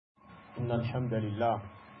إن الحمد لله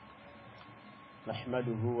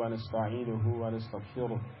نحمده ونستعينه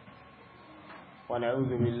ونستغفره ونعوذ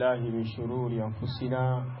بالله من شرور أنفسنا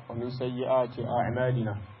ومن سيئات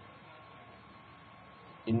أعمالنا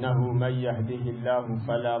إنه من يهده الله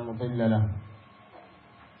فلا مضل له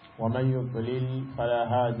ومن يضلل فلا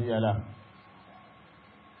هادي له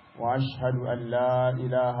وأشهد أن لا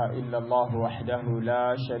إله إلا الله وحده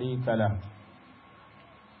لا شريك له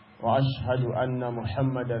وأشهد أن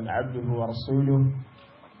محمدا عبده ورسوله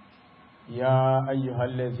يا أيها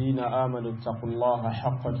الذين آمنوا اتقوا الله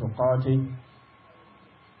حق تقاته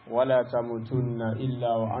ولا تموتن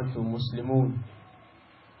إلا وأنتم مسلمون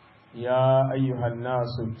يا أيها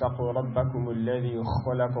الناس اتقوا ربكم الذي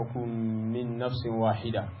خلقكم من نفس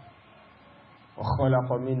واحدة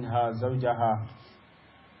وخلق منها زوجها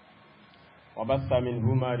وبث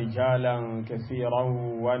منهما رجالا كثيرا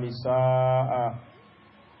ونساء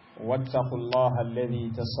واتقوا الله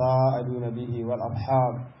الذي تساءلون به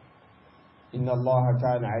والأرحام إن الله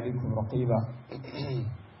كان عليكم رقيبا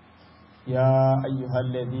يا أيها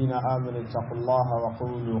الذين آمنوا اتقوا الله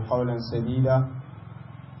وقولوا قولا سديدا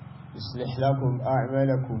يصلح لكم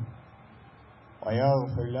أعمالكم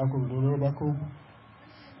ويغفر لكم ذنوبكم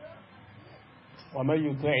ومن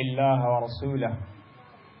يطع الله ورسوله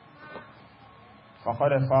فقد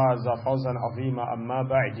فاز فوزا عظيما. أما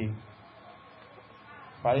بعد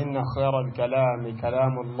فإن خير الكلام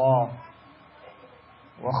كلام الله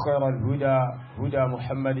وخير الهدى هدى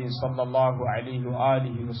محمد صلى الله عليه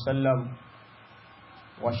وآله وسلم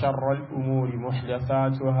وشر الأمور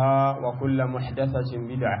محدثاتها وكل محدثة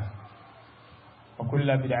بدعة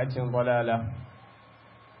وكل بدعة ضلالة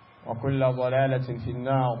وكل ضلالة في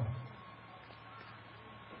النار.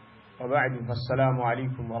 وبعد فالسلام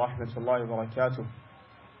عليكم ورحمة الله وبركاته.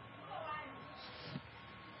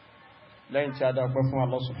 lẹ́yìn tí a dá ọpẹ́ fún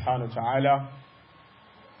Allah subhanahu wa ta'ala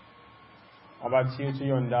ọba tí ó tí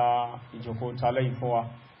yọ̀nda ìjòkó tàlẹ́yìn fún wa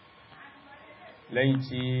lẹ́yìn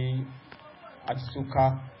tí a ti túká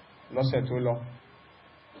lọ́sẹ̀ tó lọ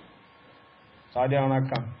tàbí ọ̀rán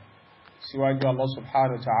kan síwájú Allah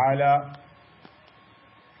subhanahu wa ta'ala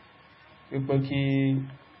wípé kí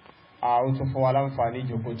a ó tún fún wa láǹfààní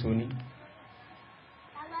ìjòkó tó ní.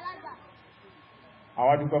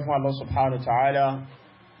 àwa dúpẹ́ fún Allah subhanahu wa ta'ala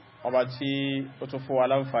ọba tí ó tún fún wa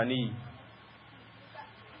láǹfààní yìí,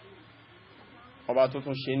 ọba tó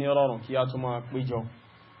tún ṣe ní rọrùn kí a tún máa péjọ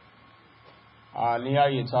ní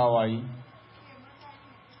ààyè táwà yìí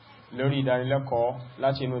lórí ìdánilẹ́kọ̀ọ́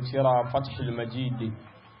láti inú tírà Fathul Majid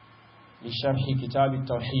li sharhi kitab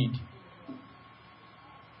at-Taoheed,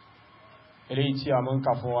 eléyìí tí a mọ́ ń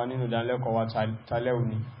kà fún wa nínú ìdánilẹ́kọ̀ọ́ wa tálẹ́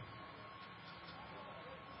òní.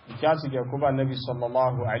 ìkí àti gẹ̀kúbà Nabi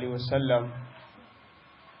sallallahu alaihi wasallam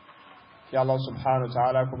kí Allah subhanahu wa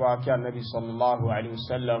ta'ala kó bá kí annabi sallallahu alaihi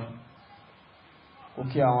wasallam kó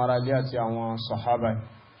kí àwọn ará ilé àti àwọn sahaba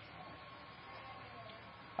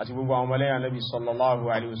àti gbogbo àwọn mọ́lẹ́yìn annabi sallallahu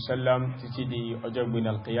alaihi wasallam títí di ọjọ́ gbìn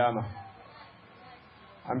alqiyama.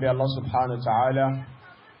 an bí Allah subhanahu wa ta'ala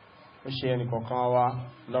ó ṣe ẹni kọ̀kan wa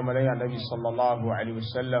lọ́mọlẹ́yìn annabi sallallahu alaihi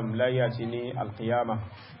wasallam láyé àti ní alqiyama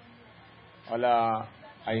wala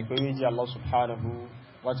àìpé méjì Allah subhanahu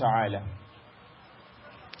wa ta'ala.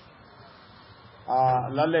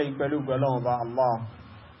 lálẹ́ ìpẹ̀lú gbọ́lọ́wọ́ bá Allah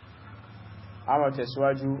a máa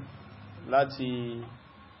tẹ̀síwájú láti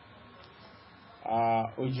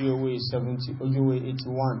ojú ewé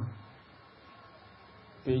 81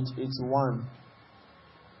 page 81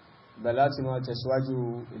 bẹ̀ láti máa tẹ̀síwájú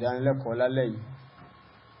ìdánilẹ́kọ̀ọ́ lálẹ́ yìí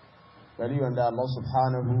pẹ̀lú yọ̀nda Allah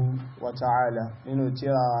subhanahu wa ta'ala nínú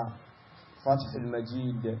tírà Fathul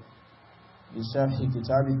Majid li sharhi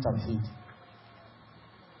kitab at-Taoheed.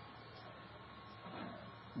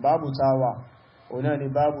 باب تاوى وناني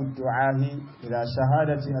باب الدعاء إلى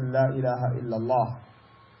شهادة أن لا إله إلا الله.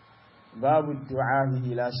 باب الدعاء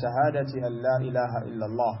إلى شهادة أن لا إله إلا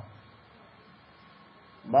الله.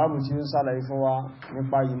 باب تيوسى لإفوى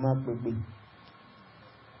نقبع ما ببي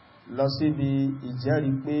لصيبي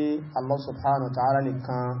إجاري بي الله سبحانه وتعالى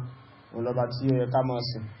نكان ولباتيو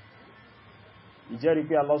يكاماسي ìjẹ́rìí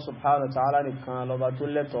pé Allah subhanahu wa ta'ala nìkan lọba tó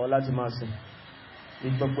lẹ́tọ̀ọ́ láti máa sìn.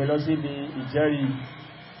 ìgbẹ̀gbẹ̀ lọ sí ibi ìjẹ́rìí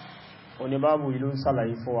oníbábù ìlú ń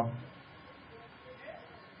sàlàyé fún wa.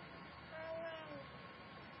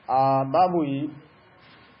 bábù yìí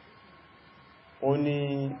o ní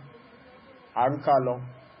àríkà lọ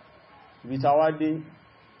ìbítawádé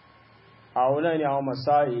àwọn náà ni àwọn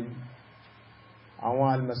masáìl, àwọn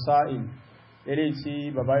almasáìl eré tí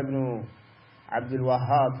bàbá ibn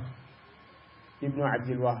Abdul-Wahhab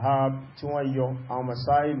tí wọ́n yọ àwọn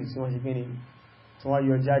masáìl tí wọ́n ṣe gíní tí wọ́n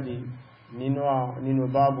yọ jáde nínú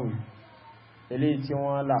báàbù eléyìí tí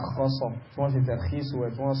wọ́n lakhasa tí wọ́n sì tarkhisu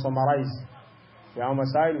ẹ̀ tí wọ́n summarize ya àwọn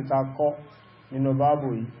masáìlù ta kọ́ nínú báàbù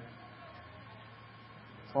yìí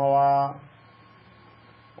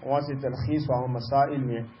wọ́n sì tarkhisu àwọn masáìlù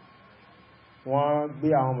yẹn wọ́n gbé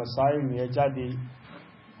àwọn masáìlù yẹn jáde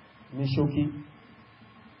ní ṣókí.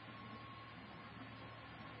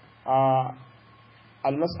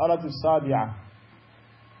 المسألة السابعة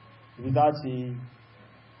بذاتي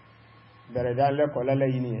بردان لك ولا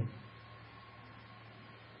لينية.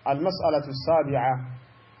 المسألة السابعة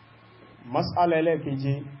مسألة لك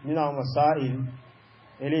جي من المسائل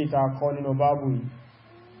إلي تقول نبابي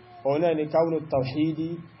هنا كون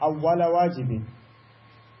التوحيد أول واجب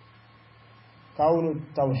كون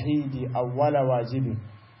التوحيد أول واجب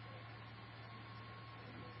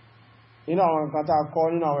inú àwọn nǹkan tá kọ́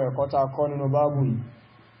nínú àwọn ẹ̀kọ́ tá kọ́ nínú báàbù yìí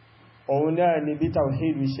òun náà ni bí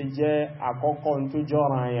tàwhídù ṣe jẹ́ àkọ́kọ́ tó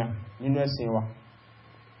jọ́ranyàn nínú ẹ̀sìn wa.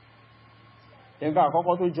 nǹkan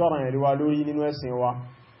àkọ́kọ́ tó jọ́ranyàn lé wa lórí nínú ẹ̀sìn wa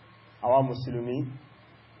àwa mùsùlùmí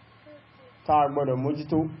tá gbọ́dọ̀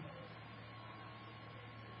mójútó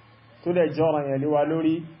tó dẹ̀ jọ́ranyàn lé wa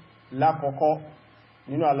lórí lákọ́kọ́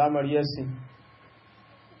nínú àlámọ̀rí ẹ̀sìn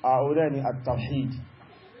òun náà ni at-tawhid,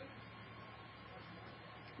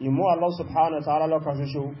 ìmú Allah subhanahu wa ta'ala lọ́kan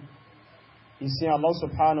ṣoṣo, ìsìn Allah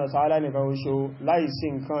subhanahu wa ta'ala nìkan ṣoṣo láìsí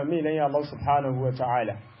nǹkan mí lẹ́yìn Allah subhanahu wa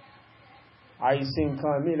ta'ala, àìsí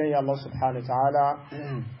nǹkan mí lẹ́yìn Allah subhanahu wa ta'ala,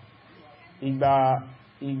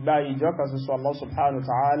 ìgbà ìjọkan ṣoṣo Allah subhanahu wa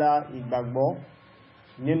ta'ala, ìgbàgbọ́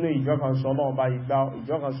nínú ìjọkan ṣoṣo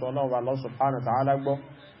Ọlọ́run Allah subhanahu wa ta'ala gbọ́,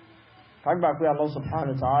 ká gbà pé Allah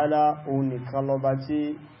subhanahu wa ta'ala òun nìkan lọ́ba tí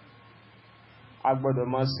agbọ́dọ̀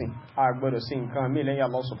máa sìn, agbọ́dọ̀ sí nǹkan mí lẹ́yìn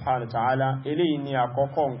Allah subhanahu wa ta'ala. Eléyìí ni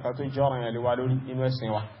àkọ́kọ́ nǹkan tó jọ́ranyàn lé wa lórí nínú ẹ̀sìn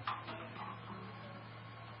wa.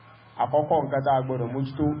 Àkọ́kọ́ nǹkan tá agbọ́dọ̀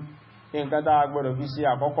mójútó, nǹkan tá agbọ́dọ̀ fi sí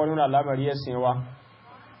àkọ́kọ́ nínú àlámọ̀rí ẹ̀sìn wa,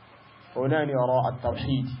 òun náà ni ọ̀rọ̀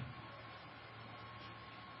at-tawhid.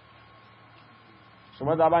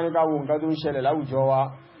 ṣùgbọ́n tá bá ní ká wo nǹkan tó ń ṣẹlẹ̀ láwùjọ wa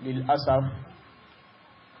lil asaf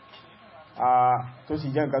tó sì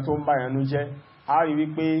jẹ́ nǹkan tó ń báyàn nú jẹ́, a rí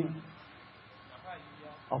wípé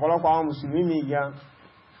ọ̀pọ̀lọpọ̀ àwọn mùsùlùmí mi gan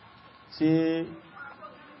tí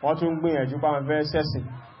wọ́n tún gbìyànjú bá wọn fẹ́ sẹ́sìn,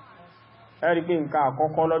 ẹ rí pé nǹkan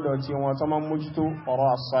àkọ́kọ́ lọ́dọ̀ tí wọ́n tó máa mójútó ọ̀rọ̀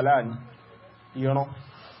as-salah ní ìran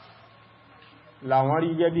làwọn rí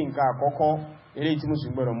gẹ́gẹ́ bí nǹkan àkọ́kọ́ eléyìí tí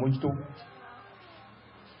mùsùlùmí gbọ́dọ̀ mójútó.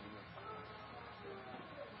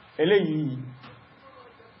 eléyìí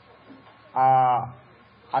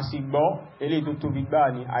àsìgbọ́ eléyìí tó tóbi gbáà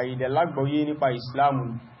ní àìdẹ̀lágbọ́yé nípa ìsìláàmù.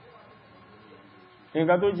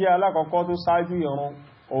 nǹkan tó jẹ́ alákọ̀ọ́kọ́ tó ṣáájú ìrun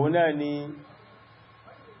òun náà ni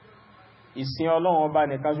ìsìn Ọlọ́run ọba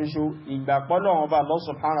nìkan ṣoṣo, ìgbàpọ́ Ọlọ́run ọba Allah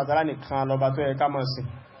subhanahu wa ta'ala nìkan lọba tó yẹ ká máa sìn,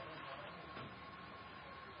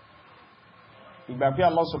 ìgbà pé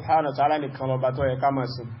Allah subhanahu wa ta'ala nìkan lọba tó yẹ ká máa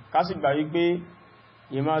sìn, ká sì gbà wípé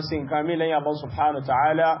ìmá sí nǹkan mí lẹ́yìn Allah subhanahu wa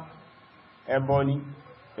ta'ala ẹbọ ni,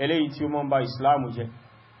 eléyìí tí ó mọ́ ń ba ìsìláàmù jẹ́.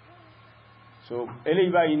 so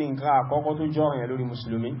eléyìí báyìí ni nǹkan àkọ́kọ́ tó jọ́ranyàn lórí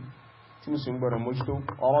mùsùlùmí tí mùsùlùmí gbọ́dọ̀ mójútó.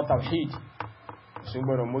 ọ̀rọ̀ tawhid mùsùlùmí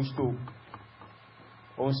gbọ́dọ̀ mójútó,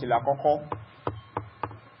 òun sì lákọ́kọ́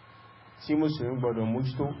tí mùsùlùmí gbọ́dọ̀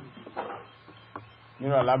mójútó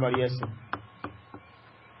nínú àlámọ̀rí ẹ̀sìn.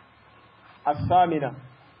 athamina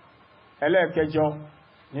ẹlẹ́ẹ̀kẹjọ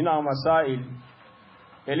nínú àwọn masáìl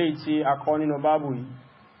eléyìí tí a kọ́ nínú báàbù yìí,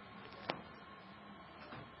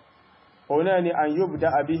 òun náà ni an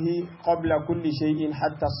yubda'a bihi qabla kulli shay'in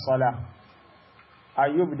hatta as-salah. an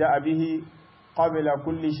yubda'a bihi qabla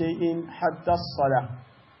kulli shay'in hatta as-salah.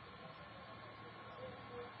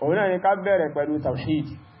 òun náà ni ká bẹ̀rẹ̀ pẹ̀lú tawhid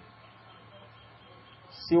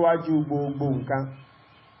síwájú gbogbo nǹkan,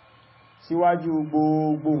 síwájú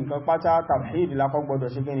gbogbo nǹkan pátá tawhid lákọ́ gbọdọ̀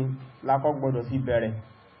ṣe kíni, lákọ́ gbọdọ̀ fi bẹ̀rẹ̀,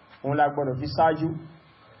 òun la gbọdọ̀ fi ṣáájú.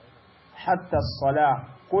 hatta as-salah,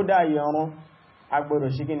 kódà ìrun agbọdọ̀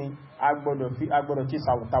ṣe kíni, agbọdọ̀ tí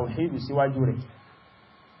tawhid síwájú rẹ̀.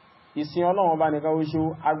 ìsìn Ọlọ́run bá nìkan oṣù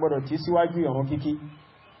agbọdọ̀ tí síwájú ìrun kíkí.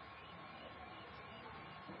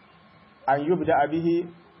 an yubda'a bihi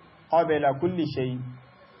qabla kulli shay.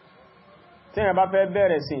 tí yẹn bá fẹ́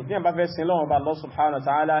bẹ̀rẹ̀ sìn, tí yẹn bá fẹ́ sin Ọlọ́run bá Allah subhanahu wa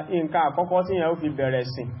ta'ala, nǹkan àkọ́kọ́ tí yẹn ó fi bẹ̀rẹ̀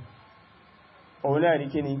sìn òun náà rí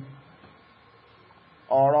kíni,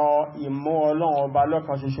 ọ̀rọ̀ ìmú Ọlọ́run ọba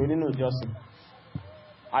lọ́kan ṣoṣo nínú ìjọsìn,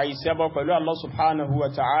 àìṣẹbọ pẹ̀lú Allah subhanahu wa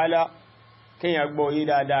ta'ala, kíyàn gbọ́ yí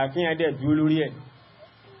dáadáa, kíyàn dẹ̀ dúó lórí ẹ̀,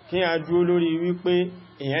 kíyàn dúó lórí wípé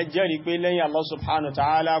èyàn jẹ́rìí pé lẹ́yìn Allah subhanahu wa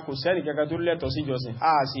ta'ala kò sẹ́ni kankan tó lẹ́tọ̀ sí jọsìn,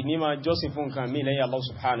 a sì ní máa jọsìn fún nǹkan mí lẹ́yìn Allah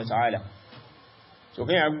subhanahu wa ta'ala. so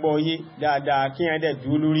kíyàn gbọ́ yí dáadáa, kíyàn dẹ̀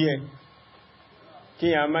dúó lórí ẹ̀,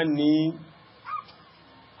 kíyàn má ní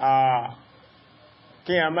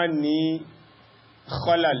kí a má ní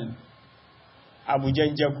khalal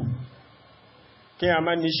àbújẹ́jẹ́kù, kí a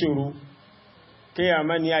má ní ṣòro, kí a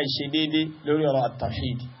má ní àìṣe dédé lórí ọ̀rọ̀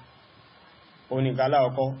at-tawhid oníkàlá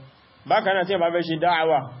ọkọ́. Bákan náà tí a bá fẹ́ ṣe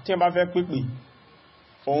dáàwà, tí a bá fẹ́ pípè,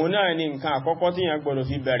 òun náà ni nǹkan àkọ́kọ́ tí yàn gbọ́dọ̀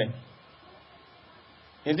fi bẹ̀rẹ̀.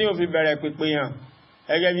 ní tí ó fi bẹ̀rẹ̀ pípè yàn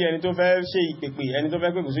ẹgẹ́ bí ẹni tó fẹ́ ṣe ìpèpè, ẹni tó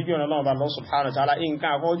fẹ́ pèpè sójú ọ̀nà Ọlọ́run Allah subhanahu wa ta'ala,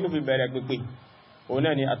 nǹkan àkọ́kọ́ tí ó fi bẹ̀rẹ̀ pípè òun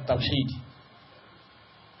náà ni at-tawhid.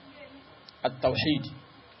 At-tawhid.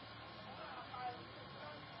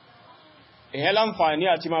 Èyàn láǹfààní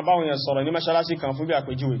àti máa báwọn yẹn sọ̀rọ̀ ní mọ́ṣálásí kan fún bí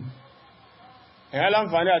àpèjúwe. Èyàn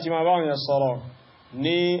láǹfààní àti máa báwọn yẹn sọ̀rọ̀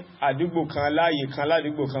ní àdúgbò kan láàyè kan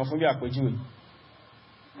ládúgbò kan fún bí àpèjúwe.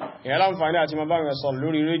 Èyàn láǹfààní àti máa báwọn yẹn sọ̀rọ̀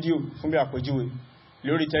lórí rédíò fún bí àpèjúwe,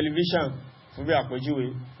 lórí tẹlifíṣàn fún bí àpèjúwe,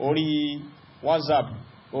 orí WhatsApp,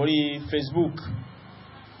 orí Facebook.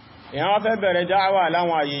 Èyàn wá fẹ́ bẹ̀rẹ̀ dáwà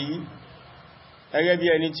láwọn àyè yìí gẹ́gẹ́ bí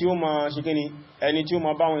ẹni tí ó máa ṣe kíni, ẹni tí ó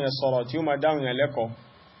máa báwọn yẹn sọ̀rọ̀, tí ó máa dáwọn yẹn lẹ́kọ̀ọ́.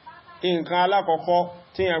 Nǹkan alákọ̀ọ́kọ́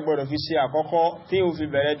tí yàn gbọ́dọ̀ fi ṣe àkọ́kọ́ tí ó fi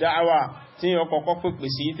bẹ̀rẹ̀ dáwà, tí yàn kọ́kọ́ pèpè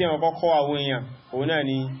sí, tí yàn kọ́kọ́ àwọn èèyàn, òun náà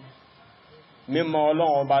ni mímọ̀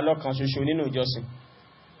Ọlọ́run ọba lọ́kan ṣoṣo nínú ìjọsìn.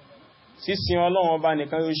 Sísìn Ọlọ́run ọba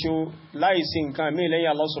nìkan ṣoṣo láìsí nǹkan mí lẹ́yìn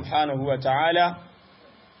Allah subhanahu wa ta'ala,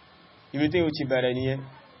 ibi tí ó ti bẹ̀rẹ̀ nìyẹn.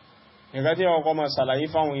 Nǹkan tí ọkọ̀ máa ṣàlàyé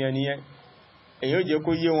fáwọn èèyàn nìyẹn. Èyí ó jẹ́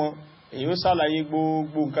kó yé wọn, èyí ó ṣàlàyé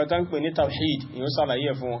gbogbo nǹkan tán pè ní tawhid, èyí ó ṣàlàyé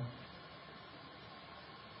ẹ̀ fún wọn.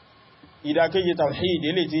 Ìdákéjì tawhid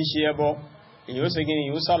ilé tí ń ṣe ẹbọ, èyí ó ṣe gini,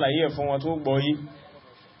 èyí ó ṣàlàyé ẹ̀ fún wọn tó gbọ́ yí.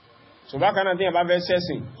 So bákan náà tí ẹ bá fẹ́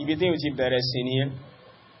sẹ́sìn, ibi tí ó ti bẹ̀rẹ̀ sí nìyẹn.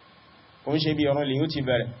 Ó ń ṣe bí ọ̀rọ̀ lè ó ti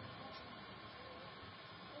bẹ̀rẹ̀.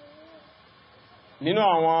 Nínú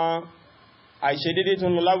àwọn àìṣedédé tó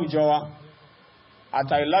ń lọ láwùjọ wa,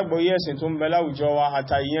 àtàìlágbọ́yé ẹ̀sìn tó ń bẹ láwùjọ wa,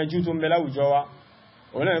 àtàìyanjú tó ń bẹ láwùjọ wa,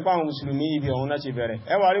 òun náà nípa àwọn mùsùlùmí ibi ọ̀hún láti bẹ̀rẹ̀.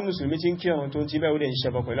 Ẹ wá rí mùsùlùmí tí ń kírun tó ń ti bẹ́ẹ̀ ó dẹ̀ ń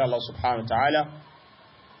ṣẹbọ pẹ̀lú Allah subhanahu wa ta'ala,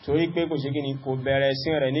 torí pé kò ṣe gini, kò bẹ̀rẹ̀ sí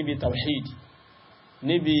rẹ̀ níbi tawhid,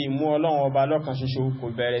 níbi ìmú Ọlọ́run ọba lọ́kan ṣoṣo, kò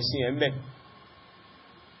bẹ̀rẹ̀ sí ẹ̀ ń bẹ̀,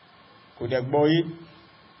 kò dẹ̀ gbọ́yé.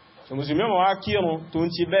 So mùsùlùmí wọ́n wá kírun tó ń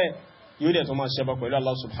ti bẹ́ẹ̀ yóò dẹ̀ tó máa ṣẹbọ pẹ̀lú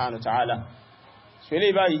Allah subhanahu wa ta'ala. So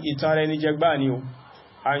ilé báyìí ìtara ẹni jẹ gbáà ni o,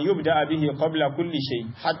 an yubda bihi qabla kulli shay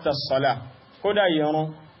hatta as-salah. Kódà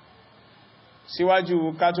ìran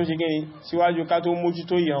síwájú ká tó ṣe gini, síwájú ká tó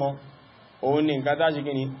mójútó ìran, òun ni nǹkan tá ṣe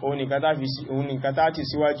gini, òun ni nǹkan tá ti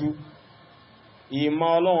síwájú. Ìmọ̀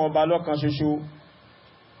Ọlọ́run ọba lọ́kan ṣoṣo,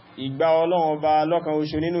 ìgbà Ọlọ́run ọba lọ́kan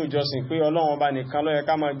ṣoṣo nínú ìjọsìn, pé Ọlọ́run ọba nìkan ló yẹ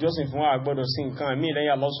ká máa jọ́sìn fún, a gbọ́dọ̀ sí nǹkan mí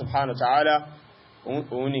lẹ́yìn Allah subhanahu wa ta'ala,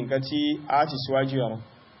 òun ni nǹkan tí a ti síwájú ọ̀rọ̀.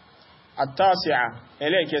 التاسعة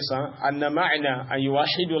إليك أن معنى أن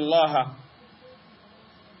يوحد الله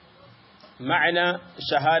معنى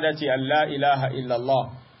شهادة أن لا إله إلا الله.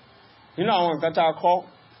 nínú àwọn nǹkan tá kọ́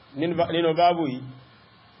nínú báàbù yìí,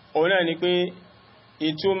 òun náà ni pé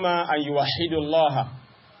ìtumọ̀ an yuwahhidu Allah,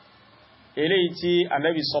 eléyìí tí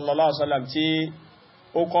Ànábì sallallahu alaihi wasallam tí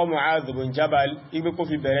ó kọ́ Mu'adh bin Jabal ibi kó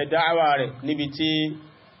fi bẹ̀rẹ̀ dáàwà rẹ̀ níbi tí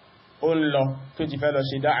ó ń lọ tó ti fẹ́ lọ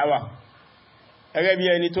ṣe dáàwà. Gẹ́gẹ́ bí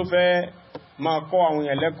ẹni tó fẹ́ máa kọ́ àwọn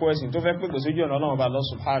èèyàn lẹ́kọ̀ọ́ ẹ̀sìn, tó fẹ́ pèpè sójú ọ̀nà Ọlọ́run Allah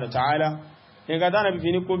subhanahu wa ta'ala, nǹkan tánà bí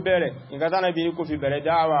ní kó bẹ̀rẹ̀, nǹkan tánà bí ní kó fi bẹ̀rẹ̀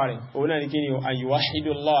dáàwà rẹ̀, òun náà ni kí ni an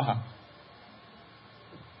yuwahhidu Allah,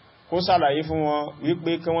 kó sàlàyé fún wọn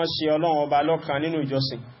wípé kí wọ́n ṣe Ọlọ́run ọba lọ́kan nínú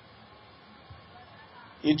ìjọsìn.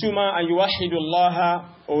 Ìtumọ̀ an yuwahhidu Allah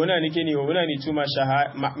òun náà ni kí ni, òun náà ni ìtumọ̀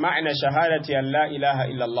ma'na shahadati an la ilaha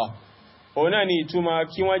illallah. Òun náà ni ìtumọ̀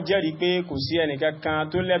kí wọ́n jẹ́rìí pé kò sí ẹnìkankan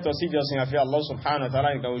tó lẹ́tọ̀ọ́ sí ìjọsìn àfi Allah subhanahu wa ta'ala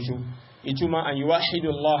nìkan oṣù. Ìtumọ̀ an yuwahhidu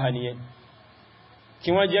Allah nìyẹn.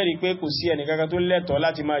 Kí wọ́n jẹ́rìí pé kò sí ẹnìkankan tó lẹ́tọ̀ọ́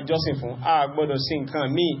láti máa jọ́sìn fún, a gbọ́dọ̀ sí nǹkan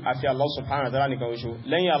míì àfi Allah subhanahu wa ta'ala nìkan oṣù.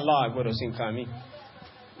 Lẹ́yìn Allah a gbọ́dọ̀ sí nǹkan míì.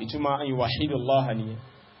 Ìtumọ̀ an yuwahhidu Allah nìyẹn.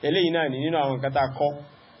 Eléyìí náà ni nínú àwọn nǹkan tá kọ́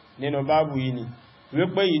nínú báàbù yìí ni.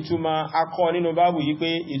 Wípé ìtumọ̀ akọ́ nínú báàbù yìí pé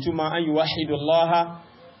ìtumọ̀ an yuwahhidu Allah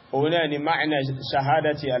òun náà ni ma'na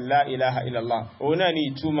shahadati an la ilaha illallah. Òun náà ni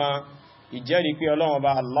ìtumọ̀ ìjẹ́rìí pé Ọlọ́run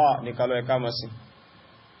ọba Allah nìkan ló yẹ ká máa sìn.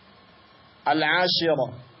 Al-ashira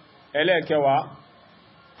ẹlẹ́kẹwàá,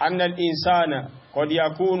 anna al-insana qad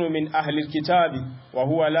yakunu min ahli al-kitabi wa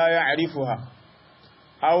huwa la ya'rifuha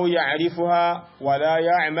aw ya'rifuha wa la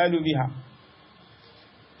ya'malu biha.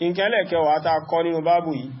 Nǹkan ẹlẹ́kẹwàá tá kọ́ nínú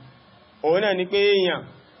báàbù yìí, òun náà ni pé èèyàn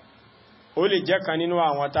ó lè jẹ́ kan nínú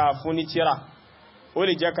àwọn tá fún ní tírà, ó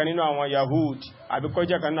lè jẹ́ kan nínú àwọn Yahudi àbí kó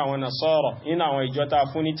jẹ́ kan nínú àwọn Nasara, nínú àwọn ìjọ tá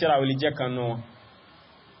fún ní tírà, ó lè jẹ́ kan nínú wọn.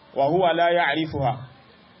 Wa huwa la ya'rifuha,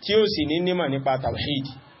 tí ó sì ní nímọ̀ nípa tawhid,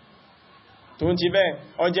 tó ń ti bẹ́ẹ̀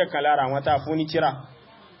ó jẹ́ kan lára àwọn tá fún ní tírà.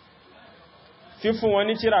 Fífún wọn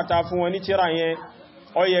ní tírà tá fún wọn ní tírà yẹn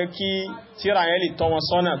ó yẹ kí tírà yẹn lè tọ́ wọn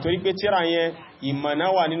sọ́nà torí pé tírà yẹn ìmọ̀nà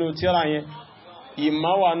wà nínú tírà yẹn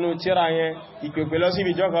ìmọ̀ wà nínú tírà yẹn ìpèpè lọ sí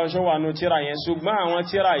ìjọ kan ṣó wà nínú tírà yẹn ṣùgbọ́n àwọn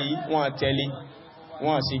tírà yìí wọ́n tẹ̀lé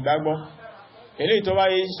wọ́n sì gbàgbọ́ eléyìí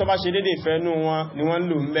tó bá ṣe dédé fẹ́nú wọn ni wọ́n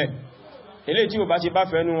lò ń bẹ̀ eléyìí tí ò bá ti bá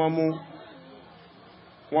fẹ́nú wọn mú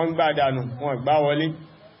wọ́n gbá dànù wọ́n gbá wọlé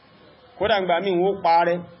kódà ń gbà mí wọ́n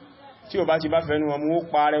parẹ́ tí ò bá ti bá fẹ́nú wọn mú wọ́n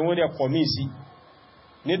parẹ́ wọ́n dẹ̀ kọ̀ mí sí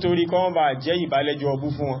nítorí kọ́ wọ́n bá jẹ́ ìbálẹ́jọ ọbú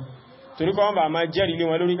fún wọn torí kọ́ wọ́n bá máa jẹ́rìí lé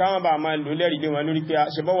wọn lórí káwọn bá máa lò lẹ́rìí lé wọn lórí pé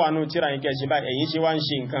ṣe bọ́ wà náà tíra yín kẹ́ ṣe bá ẹ̀yin ṣe wá ń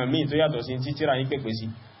ṣe nǹkan míì tó yàtọ̀ sí tí tíra yín pèpè sí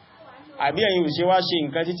àbí ẹ̀yin ò ṣe wá ṣe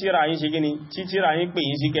nǹkan tí tíra yín ṣe gíní tí tíra yín pè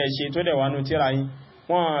yín sí kẹ́ ṣe tó dẹ̀ wà náà tíra yín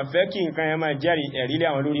wọ́n fẹ́ kí nǹkan yẹn máa jẹ́rìí ẹ̀rí lé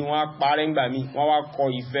àwọn lórí wọn á parẹ́ ńgbà míì wọ́n wá kọ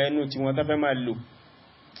ìfẹ́ nù tí wọ́n tó fẹ́ máa lò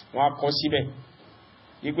wọ́n á kọ síbẹ̀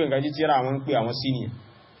wípé nǹkan tí tíra wọn ń pè àwọn sí nìyẹn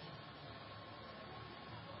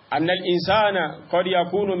أن الإنسان قد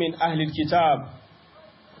يكون من أهل الكتاب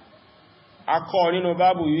akọ́ nínú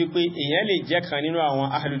báàbù wípé èyàn lè jẹ́ kan nínú àwọn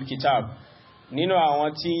ahlul kitab nínú àwọn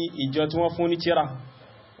tí ìjọ tí wọ́n fún ní tírà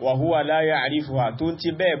wa huwa la ya'rifuha tó ń ti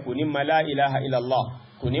bẹ́ẹ̀ kò ní ma la ilaha illallah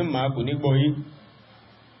kò ní ma kò ní gbọ́yí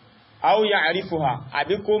aw ya'rifuha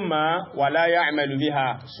àbí kó ma wa la ya'malu biha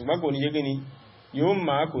ṣùgbọ́n kò ní jẹ́ gini yóò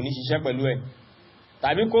ma kò ní ṣiṣẹ́ pẹ̀lú ẹ̀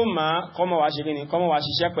tàbí kó ma kọ́mọ̀ wá ṣe gini kọ́mọ̀ wá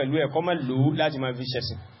ṣiṣẹ́ pẹ̀lú ẹ̀ kọ́mọ̀ lò láti ma fi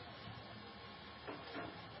ṣẹ̀sìn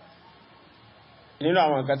nínú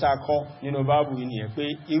àwọn nǹkan tá kọ́ nínú báàbù yìí nìyẹn pé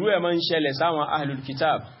irú ẹ̀ máa ń ṣẹlẹ̀ sáwọn ahlul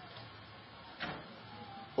kitab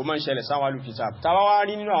ó máa ń ṣẹlẹ̀ sáwọn ahlul kitab tàbá wá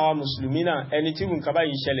rí nínú àwọn mùsùlùmí náà ẹni tí nǹkan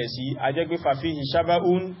báyìí ṣẹlẹ̀ sí a jẹ́ pé fafihi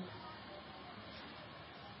shabahun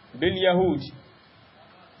bil yahud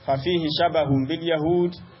fafihi shabahun bil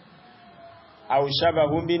yahud aw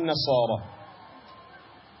shabahun bin nasara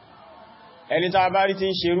ẹni tá bá rí tí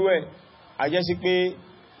ń ṣerú ẹ̀ a jẹ́ sí pé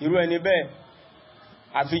irú ẹni bẹ́ẹ̀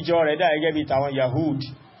àfijọ́ rẹ̀ dá gẹ́gẹ́ bí tàwọn Yahudi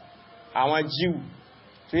àwọn Jew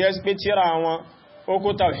tó yẹ́ sí pé tíra wọn ó kó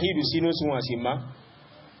tawhidu sínú tí wọ́n sì má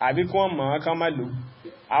àbí kí wọ́n mọ̀ ká má lò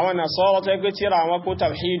àwọn Nasara tó yẹ́ pé tíra wọn kó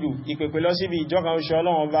tawhidu ìpèpè lọ síbi ìjọkan oṣù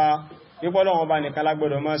Ọlọ́run bá nìkan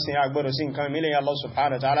lágbọ́dọ̀ máa sin agbọ́dọ̀ sí nǹkan mílẹ̀ Allah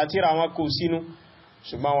subhanahu wa ta'ala tíra wọn kó sínú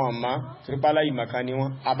ṣùgbọ́n wọn má trípálá ìmọ̀ká ni wọn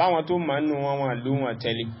àbáwọn tó má nù wọn lò wọn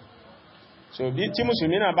tẹ̀lé so bí tí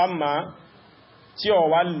mùsùlùmí náà bá má tí ó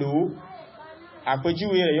wá lò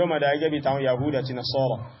àpèjúwe rẹ̀ yóò máa dà gẹ́gẹ́ bí tàwọn Yahudi àti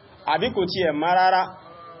Nasara àbí kò tí ẹ̀ má rárá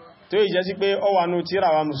tó ìjẹ́ sí pé ó wà ní tíra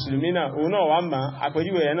wa mùsùlùmí náà òun náà wà máa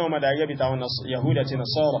àpèjúwe rẹ̀ náà máa dà gẹ́gẹ́ bí tàwọn Yahudi àti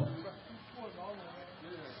Nasara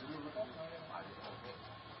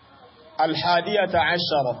al-hadiyata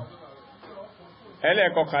ashara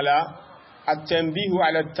ẹlẹ́kọ̀kànlá at-tanbihu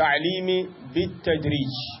ala at-ta'limi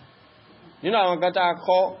bit-tadrij nínú àwọn kan tá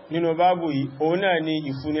kọ́ nínú báàbù yìí òun náà ni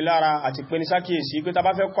ìfúnilára àti pẹnisákìyèsí pé tá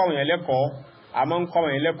bá fẹ́ kọ́ àwọn ẹlẹ́kọ̀ọ́ a máa ń kọ́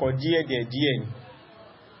àwọn ẹlẹ́kọ̀ọ́ díẹ̀ ni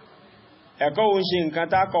ẹ̀kọ́ òun ṣe nǹkan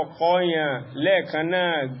tá kọ́kọ́ yàn lẹ́ẹ̀kan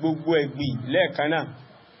náà gbogbo ẹ̀gbì lẹ́ẹ̀kan náà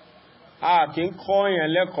a kì ń kọ́ yàn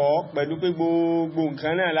lẹ́kọ̀ọ́ pẹ̀lú pé gbogbo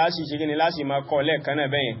nǹkan náà láti ṣe kíni láti máa kọ́ lẹ́ẹ̀kan náà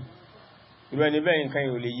bẹ́yẹn irú ẹni bẹ́yẹn nǹkan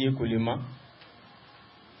yìí ò lè yé kò lè mọ̀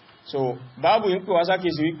so báàbù ń pè wá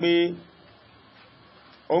sákèsí wípé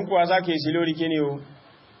ó ń pè wá sákèsí lórí kíni o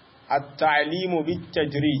at-ta'limu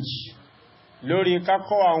bit-tadrij lórí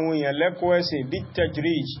kákọ́ àwọn èèyàn lẹ́kọ̀ọ́ ẹ̀sìn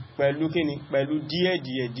bit-tadrij pẹ̀lú kíni pẹ̀lú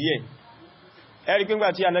díẹ̀ ẹ̀rí pé ńgbà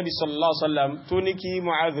tí Ànábì sallallahu alaihi wasallam tó ní kí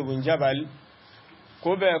Mu'adh bin Jabal kó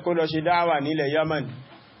bẹ̀rẹ̀ kó lọ ṣe dáwà nílẹ̀ Yaman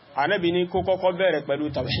Ànábì ní kó kọ́kọ́ bẹ̀rẹ̀ pẹ̀lú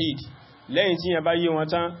tawhid lẹ́yìn tí yẹn bá yé wọn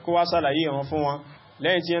tán kó wá sàlàyé wọn fún wọn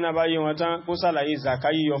lẹ́yìn tí yẹn bá yé wọn tán kó sàlàyé zaka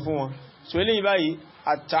yíyọ fún wọn so eléyìí báyìí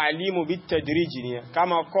at-ta'limu bit-tadrij ni ká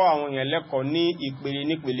máa kọ́ àwọn èèyàn lẹ́kọ̀ọ́ ní ìpele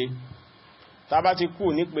nípele tàbá ti kú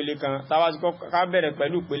nípele kan tàbá ti ká bẹ̀rẹ̀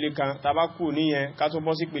pẹ̀lú ìpele kan tàbá kú níyẹn ká tó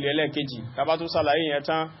bọ́ sí ìpele ẹlẹ́ẹ̀kejì tàbá tó sàlàyé yẹn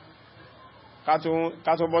tán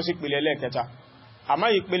ká tó bọ́ sí ìpele ẹlẹ́ẹ̀kẹta àmá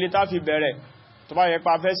ìpele tá fi bẹ̀rẹ̀ tó bá yẹ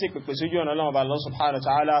pa fẹ́ sí pèpè sójú ọ̀nà Ọlọ́run Ọba subhanahu wa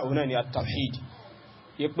ta'ala òun náà ni at-tawhid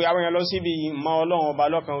ìpè àwọn èèyàn lọ síbi ìmọ̀ Ọlọ́run Ọba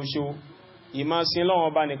lọ́kan oṣù ìmọ̀ sin Ọlọ́run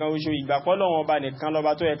Ọba nìkan oṣù ìgbàpọ̀ Ọlọ́run Ọba nìkan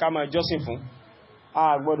lọ́ba tó yẹ ká máa jọ́sìn fún a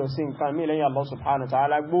gbọ́dọ̀ sí nǹkan mí lẹ́yìn Allah subhanahu wa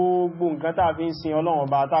ta'ala gbogbo nǹkan tá fi ń sin Ọlọ́run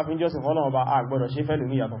Ọba tá fi ń jọ́sìn fún Ọlọ́run Ọba a gbọ́dọ̀ ṣe fẹ́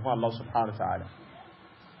lómi yàtọ̀ fún Allah subhanahu wa ta'ala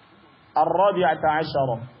ar-rabi'ata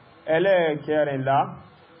ashara ẹlẹ́ẹ̀kẹrìnlá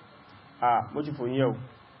mo ti fòyí yau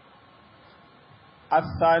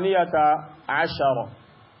الثانية عشرة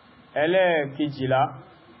ẹlẹ́ẹ̀kejìlá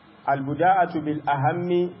albuda'atu bil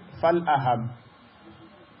ahammi fal aham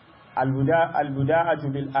albuda'atu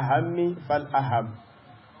bil ahammi fal aham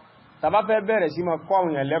tàbá fẹ́ bẹ̀rẹ̀ sí ma kọ́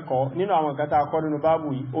àwọn ẹlẹ́kọ̀ọ́ nínú àwọn kẹta akọ́ nínú báàbù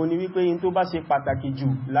yìí ó ní wípé in tó bá ṣe pàtàkì jù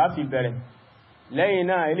láàfi bẹ̀rẹ̀ lẹ́yìn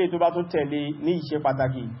náà ilé tó bá tó tẹ̀lé ní ìṣe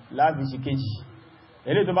pàtàkì láàfi sí kejì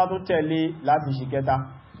èlé tó bá tó tẹ̀lé láti ṣe kẹta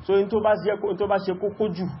so in tó bá ṣe kókó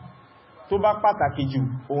jù tó bá pàtàkì jù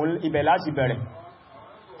òun ibẹ̀ láti bẹ̀rẹ̀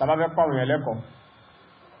tá bá fẹ́ pàwọn ẹlẹ́kọ̀ọ́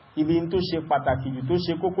ibi tó ṣe pàtàkì jù tó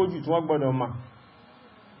ṣe kókó jù tí wọ́n gbọ́dọ̀ mọ̀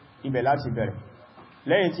ibẹ̀ láti bẹ̀rẹ̀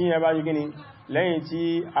lẹ́yìn tí yẹn bá yí kíni lẹ́yìn tí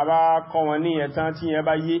a bá kọ́ wọn ní ẹ̀tán tí yẹn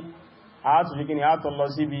bá yé àátù fi kíni àátọ̀ lọ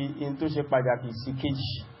síbi in tó ṣe pàtàkì sí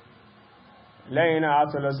kejì lẹ́yìn náà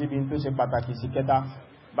àátọ̀ lọ síbi in tó ṣe pàtàkì sí kẹta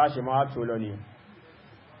bá ṣe máa tó lọ nìyẹn.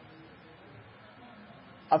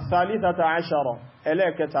 الثالثة عشرة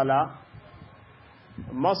ẹlẹ́ẹ̀kẹtàlá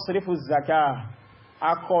masrifu zaka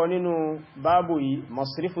akọ nínú báàbù yìí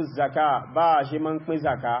masrifu zaka bá ṣe máa ń pín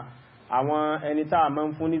zaka àwọn ẹni tá máa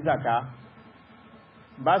ń fún ní zaka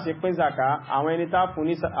bá ṣe pín zaka àwọn ẹni tá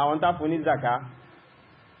fún ní zaka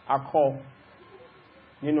akọ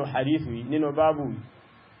nínú hadithu yìí nínú báàbù yìí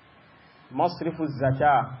masrifu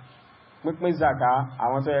zaka pínpín zaka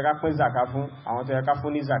àwọn tó yẹ ká pín zaka fún àwọn tó yẹ ká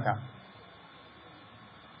fún ní zaka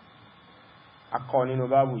akọ nínú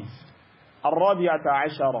báàbù yìí. الرابعة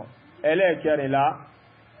عشرة ẹlẹ́ẹ̀kẹrìnlá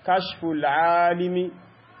كشف العالم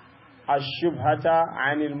الشبهة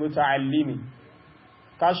عن المتعلم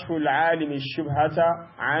كشف العالم الشبهة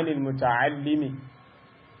عن المتعلم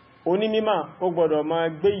onímímọ̀ ó gbọ́dọ̀ máa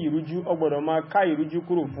gbé ìrújú ó gbọ́dọ̀ máa ká ìrújú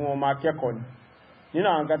kúrò fún ọmọ akẹ́kọ̀ọ́ ni nínú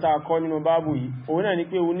àwọn nǹkan tá a kọ́ nínú báàbù yìí òun náà ni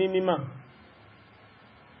pé onímímọ̀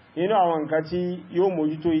nínú àwọn nǹkan tí yóò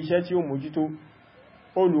mójútó iṣẹ́ tí yóò mójútó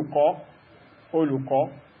olùkọ́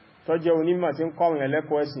tó jẹ́ onímọ̀ tí ń kọ́ àwọn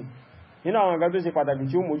ẹlẹ́kọ̀ọ́ ẹ̀sìn nínú àwọn nǹkan tó ṣe pàtàkì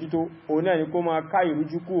tí ó mójútó òun náà ni kó máa ká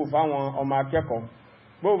ìrújú kúrò fáwọn ọmọ akẹ́kọ̀ọ́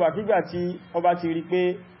gbogbo àkígbà tí ó bá ti rí pé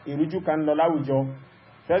ìrújú kan lọ láwùjọ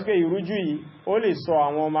fẹ́sẹ̀ ìrújú yìí ó lè sọ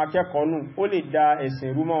àwọn ọmọ akẹ́kọ̀ọ́ nù ó lè da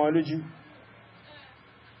ẹ̀sìn rú mọ́ wọn lójú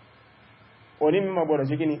onímọ̀ gbọ́dọ̀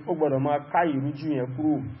ṣe kíni ó gbọ́dọ̀ máa ká ìrújú yẹn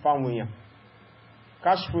kúrò fáwọn èèyàn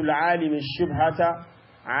kashful alimi shubhata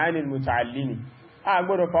anil muta'allimi a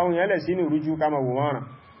gbọ́dọ̀ fáwọn èèyàn lẹ̀ sínú ìrújú ká máa wò wọ́n ràn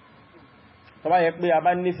tó bá yẹ pé a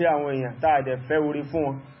bá nífẹ̀ẹ́ àwọn èèyàn táàdẹ̀ fẹ́ orí fún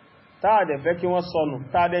wọn táàdẹ̀ fẹ́ kí wọ́n sọnù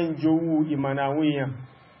táàdẹ̀ ń jowú ìmọ̀nà àwọn èèyàn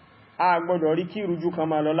a gbọ́dọ̀ rí kí ìrújú kan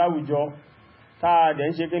máa lọ láwùjọ táàdẹ̀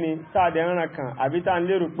ń ṣe kíni táàdẹ̀ ń ràn kàn àbí táà ń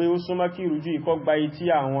lérò pé ó súnmọ́ kí ìrújú ìkọ́ gba etí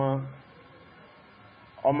àwọn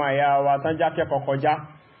ọmọ ìyá wa tán jákẹ́kọ̀ọ́ kọjá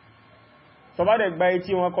tó bá dẹ̀ gba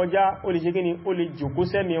etí wọn kọjá ó lè ṣe kíni ó lè jòkó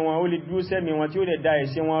sẹ́mi wọn ó lè dúró sẹ́mi wọn tí ó dẹ̀ da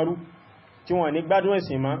ẹ̀sìn wọn rú tí wọ́n ní gbádùn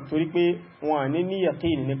ẹ̀sìn má torí pé wọ́n ní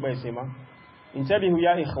yaqeen nípa ẹ̀sìn má intabihu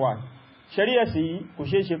ya ikhwan sharia sí kò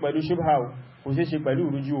ṣe ṣe pẹ̀lú shubha kò ṣe ṣe pẹ̀lú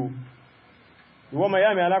ìrújú o ìwọ ma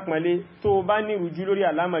yá mi alápọ̀nlé tó bá ní ìrújú lórí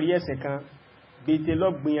àlámọ̀rí ẹ̀sìn kan gbètè lọ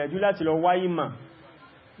gbìyànjú láti lọ wá ìmọ̀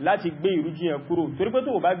láti gbé ìrújú yẹn kúrò torí pé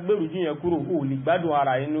tó bá gbé ìrújú yẹn kúrò ó lè gbádùn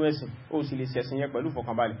ara nínú ẹ̀sìn ó sì lè ṣẹ̀sìn yẹn pẹ̀lú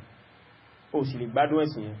fọkànbalẹ̀ ó sì lè gbádùn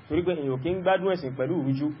ẹ̀sìn yẹn torí pé èyàn kì í gbádùn ẹ̀sìn pẹ̀lú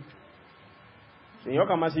ìrújú èyàn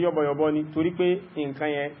kà máa ṣe yọ́bọ̀yọ̀bọ̀ ni torí pé nǹkan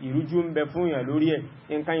yẹn ìrújú ń bẹ fún èyàn lórí ẹ̀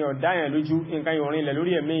nǹkan yẹn ọ̀dá yẹn lójú nǹkan yẹn orinlẹ̀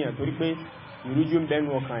lórí ẹ̀mí èyàn torí pé ìrújú ń bẹnu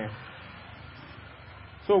ọkàn yẹn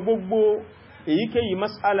so gbogbo èyíkéyìí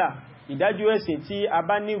mas'ala ìdájú ẹ̀sìn tí a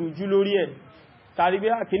bá ní ìrújú lórí ẹ̀ tàbí bí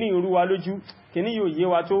kìíní ìrú wa lójú kìíní yóò yé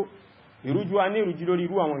wa tó ìrújú a ní ìrújú lórí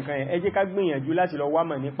irú àwọn nǹkan yẹn ẹ jẹ́ ká gbìyànjú láti lọ wá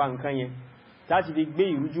mọ̀ nípa nǹkan yẹn láti fi gbé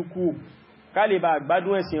ìrújú kúrò ká lè bá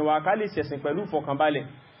gbádùn ẹ̀sìn wa ká lè ṣẹ̀sìn pẹ̀lú ìfọ̀kànbalẹ̀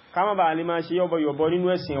ká má bàa lè máa ṣe yọ́bọ̀yọ̀bọ̀ nínú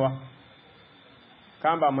ẹ̀sìn wa ká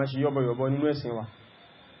má bàa máa ṣe yọ́bọ̀yọ̀bọ̀ nínú ẹ̀sìn wa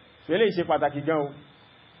so eléyìí ṣe pàtàkì gan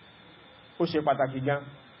ó ṣe pàtàkì gan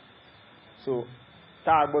so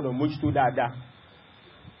tá a gbọ́dọ̀ mójútó dáadáa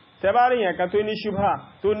tẹbárí yẹn kan tó ní ṣubha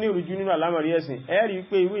tó ní ìrújú nínú àlámọ̀rí ẹ̀sìn ẹ rí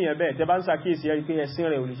pé irú yẹn bẹ́ẹ̀ tẹbá ń ṣàkíyèsí ẹ rí pé ẹ̀sìn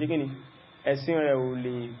rẹ̀ ò lè ṣe kíni ẹ̀sìn rẹ̀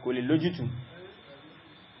kò lè lójútù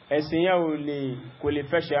ẹ̀sìn yẹn kò lè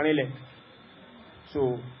fẹsẹ̀ rinlẹ̀ so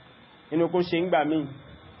inú kó ṣe ń gbà míì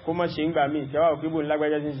kó mọ́ ṣe ń gbà míì tẹwàá òkúbò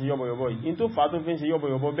lágbàjá tí ń ṣe yọ́bọ̀yọ̀bọ̀ yìí in tó fà tó fi ń ṣe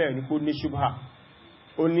yọ́bọ̀yọ̀bọ̀ bẹ́ẹ̀ ni kó ní ṣubha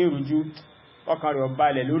ó ní ìrújú ọkàn rẹ̀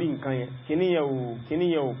balẹ̀ lórí nǹkan yẹn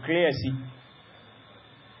kíníyàn ò clear sí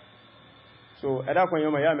so ẹ̀dàkùn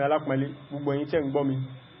yọmọ ìyá mi alápọ̀lẹ́ gbogbo yín tẹ́ ń gbọ́ mi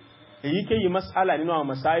èyíkéyìí mas'ala nínú àwọn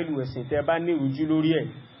masáìlù ẹ̀sìn tẹ́ bá ní ìrújú lórí ẹ̀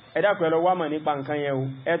ẹ̀dàkùn ẹlọ wá mọ̀ nípa nǹkan yẹn o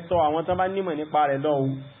ẹ̀tọ́ àwọn tán bá nímọ̀ nípa rẹ̀ lọ o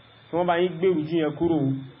tí wọ́n bá yín gbé ìrújú yẹn kúrò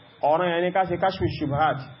ọ̀ràn yẹn ní ká ṣe kashfu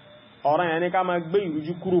shubhat ọ̀ràn yẹn ní ká máa gbé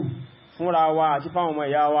ìrújú kúrò fúnra wa àti fáwọn ọmọ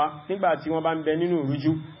ìyá wa nígbà tí wọ́n bá ń bẹ nínú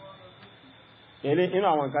ìrújú ilé inú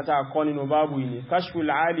àwọn nǹkan tá a kọ́ nínú báàbù yìí kashful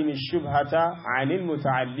alimi shubhata anil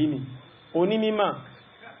muta'allimi onímímọ̀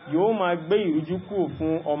yóò máa gbé ìrújú kúrò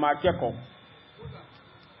fún ọmọ akẹ́kọ̀ọ́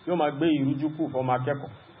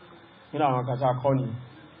nínú àwọn nǹkan tá a kọ́ nìyí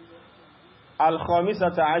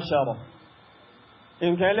al-khamisata ashara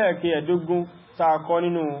nǹkan ẹlẹ́ẹ̀kẹ́ ẹ̀dógún tá a kọ́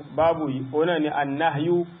nínú báàbù yìí ọ̀nà ni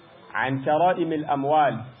annahyu an kara'imil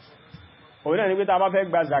amwal òun náà ni pé tá bá fẹ́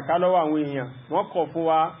gba zaka lọ́wọ́ àwọn èèyàn wọ́n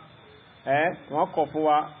kọ̀ fún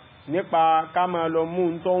wa nípa ká máa lọ mú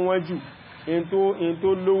ń tó wọ́n jù in tó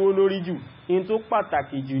lówó lórí jù in tó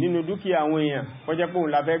pàtàkì jù nínú dúkìá àwọn èèyàn kó jẹ́ pé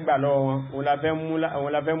òun la fẹ́ gbà lọ́wọ́ wọn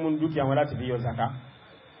òun la fẹ́ mú dúkìá wọn láti fi yọ zaka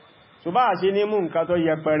so bá ṣe ní mú nǹkan tó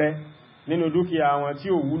yẹpẹrẹ nínú dúkìá wọn tí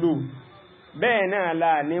ò wúlò bẹ́ẹ̀ náà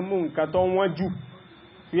la ní mú nǹkan tó wọ́n jù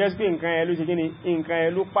tí yẹ́ pé nǹkan ẹlú ṣe kíni nǹkan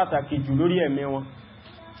ẹlú pàtàkì jù lórí ẹ̀mí wọn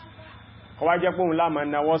kó wá jẹ́ pé òun la máa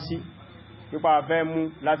nawọ́ sí pípa fẹ́ mú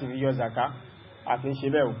láti fi yọ zaka àti ń ṣe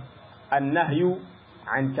bẹ́ẹ̀ annahyu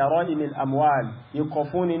an kara'imil amwal ikọ̀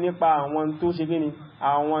fúnni nípa àwọn tó ṣe gíní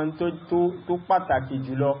àwọn tó pàtàkì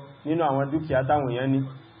jùlọ nínú àwọn dúkìá táwọn èèyàn ní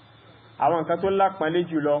àwọn nǹkan tó lápọ̀nlé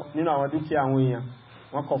jùlọ nínú àwọn dúkìá àwọn èèyàn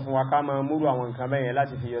wọ́n kọ̀ fún wa ká máa múrù àwọn nǹkan bẹ́yẹn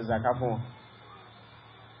láti fi yọ zaka fún wọn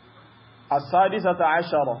as-sadisata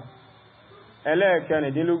ashara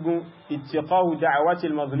ẹlẹ́ẹ̀kẹrìndínlógún ittiqa'u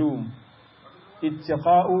da'watil mazlum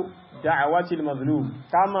ittiqa'u da'watil mazlum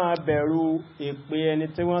ká máa bẹ̀rù èpè ẹni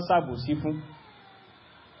tí wọ́n ṣàbòsí fún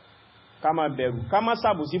ká máa bẹ̀rù ká má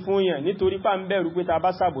ṣàbòsí fún yẹn nítorí pá ń bẹ̀rù pé ta bá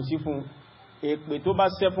ṣàbòsí fún èpè tó bá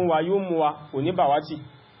ṣẹ́ fún wa yóò mú wa kò ní bàwátì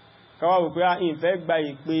káwà wò pé in fẹ́ gba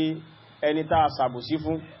èpè ẹni tá ṣàbòsí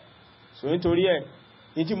fún so nítorí ẹ̀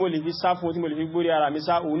ní tí mo lè fi sá fún tí mo lè fi gbórí ara mi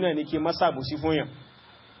sá òun náà ní kí má ṣàbòsí fún yẹn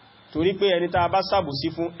torí pé ẹni tá bá ṣàbòsí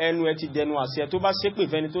fún ẹnu ẹ ti dẹnu àṣẹ tó bá ṣépè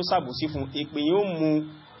fẹ́ni tó ṣàbòsí fún èpè yóò mú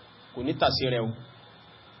kò ní tàsí rẹ̀ o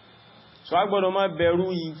so a gbọ́dọ̀ má bẹ̀rù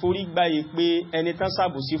ìforígbà èpè ẹni tán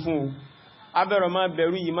ṣàbòsí fún o a bẹ̀rọ̀ má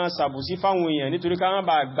bẹ̀rù yìí má ṣàbòsí fáwọn èèyàn nítorí ká má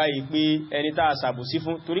bá gba èpè ẹni tá ṣàbòsí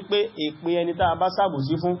fún torí pé èpè ẹni tá bá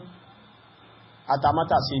ṣàbòsí fún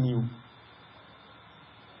àtàmátàsí ni o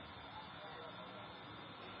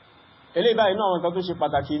eléyìí báyìí náà nǹkan tó ṣe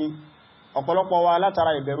pàtàkì ni ọ̀pọ̀lọpọ̀ wa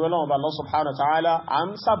látara ìbẹ̀rù Ọlọ́run bá Allah subhanahu wa ta'ala à ń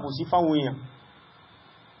ṣàbòsí fáwọn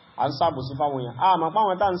èèyàn a mọ̀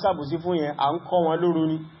páwọn tá ń ṣàbòsí fún yẹn à ń kọ́ wọn lóru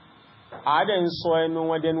ni àádẹ́ ń sọ ẹnu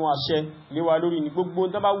wọn dẹnu àṣẹ léwa lórí ní gbogbo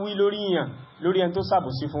tó bá wí lórí èèyàn lórí ẹni tó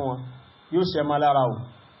ṣàbòsí fún wọn yóò ṣẹ mọ́ lára o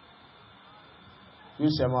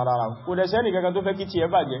kò dẹ̀ sẹ́nì kankan tó fẹ́ kí ti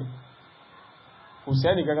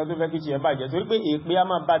ẹ bàjẹ́ torí pé èpè a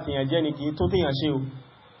máa bá tèèyàn jẹ́ ni kìí tó tèèyàn ṣe o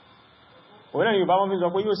òun náà Yorùbá wọ́n fi sọ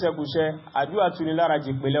pé yóò ṣẹkùṣẹ àdúrà tuni lára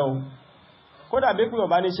jì pẹ̀lẹ́ o kódà bí pé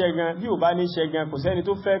ọba níṣẹ́ gan bí ò bá níṣẹ́ gan kò sẹ́ni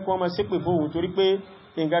tó fẹ́ kí wọ́n máa ṣépè fóhun torí pé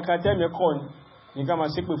nǹkan kan tẹ́mẹ́ kọ́ ní ká máa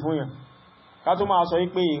ṣépè fún yàn ká tó máa sọ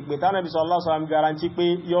wípé ìpè tánàbí sallallahu alaihi wasallam garanti pé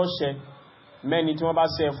yóò ṣẹ mẹ́ni tí wọ́n bá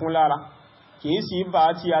ṣẹ fún lára kìí sí bá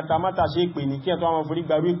tí atamátà ṣe pè ní kí ẹ̀ tó àwọn forí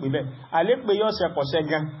gbarú ìpè bẹ́ alé pé yóò ṣẹ kọ̀ ṣẹ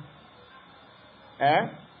gan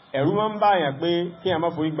ẹ̀rú máa ń bá yàn pé kí ẹ̀ má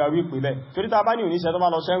forí gbarú ìpè bẹ́ torí ta bá ní oníṣẹ́ tó bá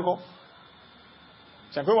lọ ṣẹ́ńkọ́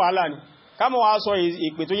ṣẹ̀pẹ́ wàhálà ni kámọ̀ wá sọ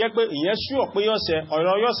ìpè tó yẹ pé ìyẹn ṣúọ̀ pé yọ́sẹ̀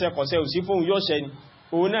ọ̀rọ̀ yọ́sẹ̀ kọ̀sẹ̀ ò sí fún yọ́sẹ̀ ni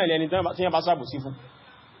òun náà ilẹ̀ ni tí wọ́n bá sábò sí fún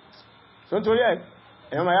tó ń torí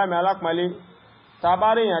ẹ̀yàn máa yá mi alápàálé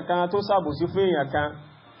tàbárí èèyàn kan tó sábò sí fún èèyàn kan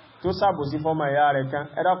tó sábò sí fọ́mọ ìyá rẹ̀ kan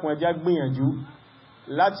ẹ dákun ẹ jẹ́ gbìyànjú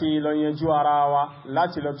láti lọ yanjú ara wa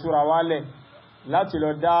láti lọ túra wálẹ̀ láti lọ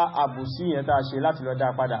dá àbòsí yẹn tá a ṣe láti lọ dá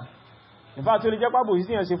padà ìfà tó lè jẹ́ pàbòsí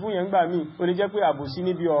tí yẹn ṣe fún yẹn gbà míì ó lè jẹ́ pé àbòsí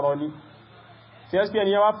níbi ọ̀rọ̀ ni tí ẹ́sì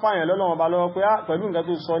ẹni yẹn wá fàyàn lọ́lọ́wọ́ bá lọ́wọ́ pé pẹ̀lú nǹkan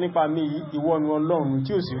tó sọ nípa mi ìwọ̀nù Ọlọ́run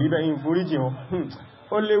tí ò sì rí bẹ́yìn foríjì hàn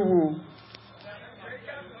ó léwu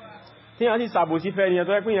tí yẹn sì sàbòsí fẹ́ ni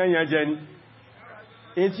ẹ̀tọ́ pín yẹn jẹ ni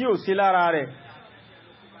èyí tí ò sí lára rẹ̀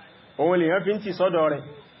òun lè yẹn fi ń tì sọ́dọ̀ rẹ̀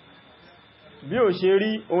bí ò ṣe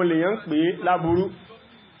rí òun lè yẹn ń pè é láburú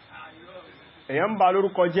èyàn ń ba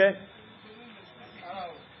lórúkọ jẹ́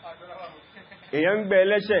èyàn ń gbẹ́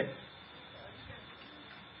ẹlẹ́ṣẹ̀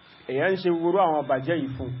èyàn ń ṣe gbogbo àwọn bàjẹ́ yìí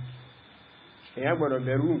fún èyàn gbọ́dọ̀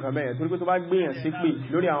bẹ̀rù nǹkan bẹ́yẹn torí pé tó bá gbéyàn sí pé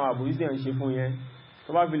lórí àwọn àbòrí tí yàn ń ṣe fún yẹn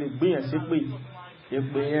tó bá fi lè gbéyàn sí pé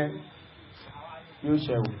èpè yẹn yóò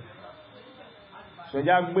ṣẹ̀wò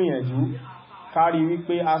ṣẹjá gbìyànjú kárí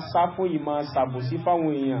wípé a sá fún ìmọ̀ sàbòsí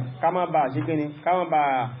fáwọn èèyàn ká má bàa ṣe kíni ká má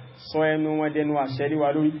bàa sọ ẹnu wọn dẹnu àṣẹ lé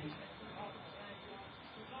wa lórí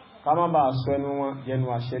ká má bàa sọ ẹnu wọn dẹnu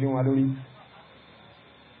àṣẹ lé wa lórí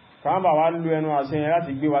ká má bàa wá lú ẹnu àṣẹ yẹn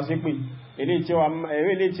láti gbé wa ṣépè eléyìí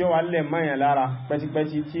tí ó wà lẹ̀ mọ́yàn lára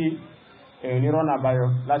pẹ́tipẹ́ti tí ìrìnrọ́nà àbáyọ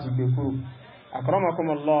láti gbé kúrò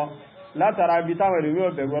akramakumullah látara ibi táwọn ìrìnrí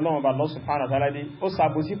ọ̀bẹ̀rù Ọlọ́run bá Allah subhanahu wa ta'ala dé ó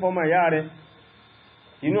sàbòsí fọ́mọ ìyá rẹ̀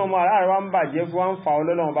inú ọmọ ará rẹ̀ wá ń bàjẹ́ fún wọ́n fa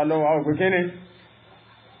Ọlọ́run bá lọ́wọ́ àwọn òpékéné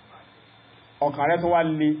ọkàn rẹ̀ tó wá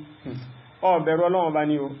lè ọ̀bẹ̀rù Ọlọ́run bá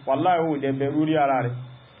ní o wallahi ó dẹ̀ bẹ̀rù rí ara rẹ̀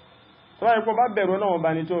tó bá ipò bá bẹ̀rù Ọlọ́run bá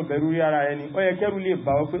ní tó bẹ̀rù rí ara rẹ̀ ni ó yẹ kẹ́rù lè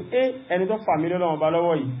bà wọ́ pé ẹni tó fà mí Ọlọ́run bá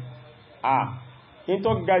lọ́wọ́ yìí in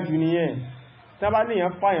tó ga jù nìyẹn tí a bá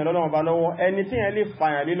níyàn fàyàn lọ́wọ́ bá lọ́wọ́ ẹni tí yẹn lè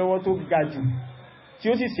fàyàn lé lọ́wọ́ tó ga jù tí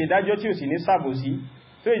ó sì ṣèdájọ́ tí ó sì ní ṣàbòsí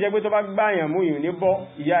tó jẹ́ pé tó bá gbáyàn mú ìrìn ní bọ́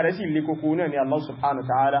ìyà rẹ̀ sì lé koko náà ni Allah subhanahu wa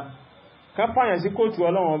ta'ala kan pààyàn sí kóòtù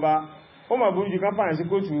Ọlọ́run Ọba ó mà burú jù kan pààyàn sí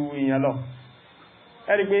kóòtù èèyàn lọ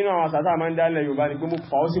ẹ̀rí pé inú àwọn àsàtà máa ń dálẹ̀ Yorùbá ni pé mo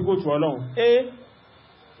fà ó sí kóòtù Ọlọ́run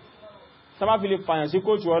sábà fi lè pààyàn sí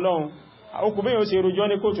kóòtù Ọlọ́run okùnbé yóò ṣe rojọ́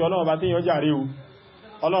ní kóòtù Ọlọ́run Ọba tí yóò jàre o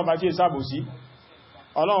Ọlọ́run Ọba tí è ṣàbòsí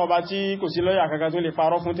Ọlọ́run Ọba tí kò sí lọ́yà kankan tó lè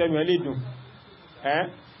parọ́ fún tẹ́nu ẹ lè dùn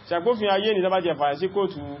ṣàgbófin ayé ní tàbájẹ̀ fàyà sí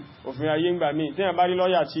kóòtù òfin ayé ń gbà mí tí a bá rí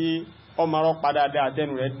lọ́yà tí ọmọ rọ padà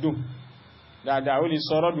àtẹnu rẹ̀ dùn dáadáa ó lè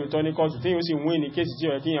sọ rọ́dù tọ́ ní kóòtù tí yóò sì wíní kéèsì tí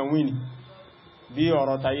ó yẹ kí yàn wíní bí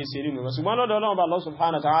ọ̀rọ̀ tayé ṣe nínú ṣùgbọ́n lọ́dọ̀ Ọlọ́run Ọba Allah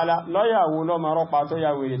subhanahu wa ta'ala lọ́yà wo lọ́mọ rọ pa tó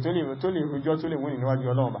ya wèrè tó lè rújọ́ tó lè wíní níwájú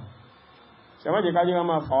Ọlọ́run Ọba ṣẹmọ́jẹ̀ kájí ká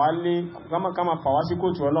máa fàwá sí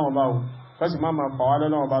kóòtù Ọlọ́run Ọba o kọ́sì máa fàwá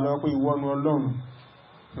lọ́lọ́run Ọba lọ́wọ́ pé ìwọ́nu Ọlọ́run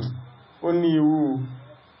ó ní ewu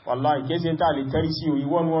wàláhì kéèsì ń tàà lè tẹ́rí sí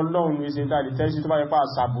ìwọ́nu Ọlọ́run ní ẹsẹ̀ tàà lè tẹ́rí sí tó bá yẹ pá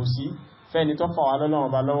àsàbòsí fẹ́ni tó fà wá lọ́lọ́run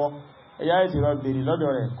Ọba lọ́wọ́ ẹ̀yà ètì rọ bèèrè lọ́dọ̀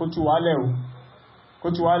rẹ̀ kó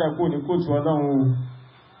tú wálẹ̀ kó ní kóòtù Ọlọ́run o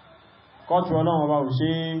kóòtù Ọlọ́run Ọba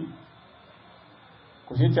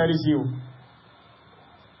kò sí tẹ́rí sí o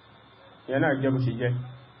ìyẹn náà jẹ́ bó ṣe jẹ́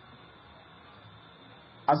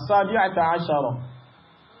as-sabi'ata 'ashara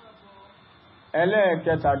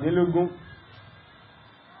ẹlẹ́ẹ̀kẹtàdínlógún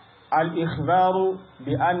al-ikhbaru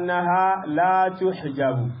bi annaha la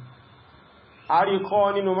tuhjabu a rí kọ́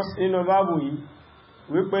nínú báàbù yìí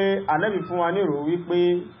wípé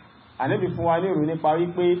Ànábì fún wa nírò nípa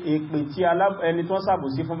wípé èpè tí ẹni tó ń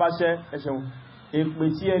ṣàbòsí fún bá ṣẹ́ ẹ̀ṣẹ̀un èpè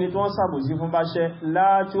tí ẹni tó ń ṣàbòsí fún bá ṣẹ́ la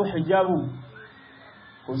tuhjabu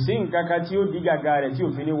kò sí nǹkankan tí ó dígàgá rẹ̀ tí ò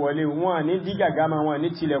fi ní wọlé wọn ní dígàgá ma wọn ní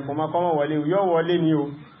tilẹ̀kùn ma kọ́mọ̀ wọlé yóò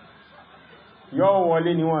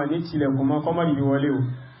wọlé ni wọn ní tilẹ̀kùn ma kọ́mọ̀ yìí wọlé o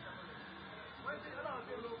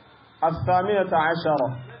الثامنة عشرة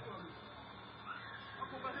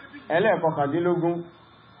إليك قدلكم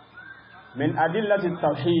من أدلة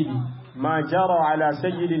التوحيد ما جرى على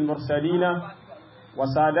سيد المرسلين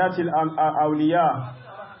وسادات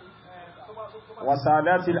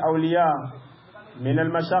الأولياء من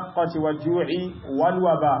المشقة والجوع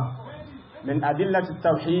والوباء من أدلة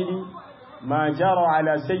التوحيد ما جرى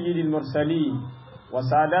على سيد المرسلين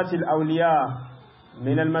وسادات الأولياء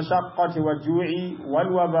من المشقة والجوع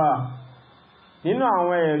والوباء nínú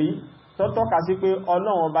àwọn ẹ̀rí tó tọ́ka sí pé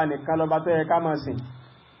Ọlọ́run Ọba nìkan lọba tó yẹ ká máa sìn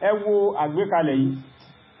ẹ wo àgbékalẹ̀ yìí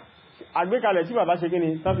àgbékalẹ̀ tí bàbá ṣe gíní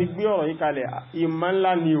tán fi gbé ọ̀rọ̀ yìí kalẹ̀ ìmọ̀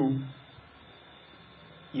ńlá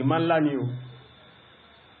ni o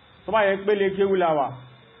tó bá yẹ pé lè kéwú láwà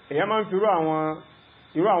èyàn máa ń fi irú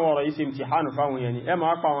àwọn ọ̀rọ̀ yìí ṣe imtihanu fáwọn èèyàn ni ẹ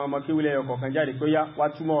máa pa àwọn ọmọ kéwú lẹ́yọ kọ̀ọ̀kan jáde pé yá wá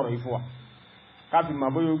túmọ̀ ọ̀rọ̀ yìí fún wa káfí mà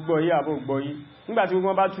bóyá gbọ́ yí àbò gbọ́ yí nígbàtí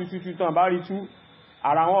wọ́n bá tú tán bá rí tú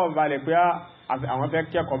ara wọn balẹ̀ pé àwọn fẹ́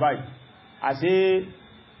kẹ́kọ̀ọ́ báyìí àṣé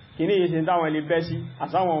kìíní yìí ṣe táwọn ilé bẹ́ sí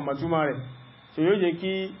àsáwọn ọmọ túmọ̀ rẹ̀ so yóò jẹ́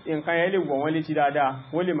kí nǹkan yẹn lè wọ̀ wọ́n létí dáadáa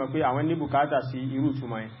wọ́n lè mọ̀ pé àwọn ní bùkátà sí irú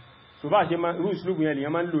túmọ̀ yẹn so bá ṣe irú ìsìlúgbìn yẹn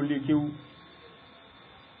lèyàn máa ń lò lè kéwú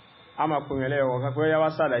a máa pè yẹn lẹ́wọ̀ kan pé yá wá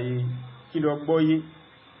sàlàyé kí ló gbọ́yé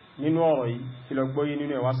nínú ọ̀rọ̀ yìí kí ló gbọ́yé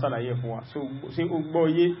nínú ẹ̀ wá sàlàyé fún wa so ṣé ó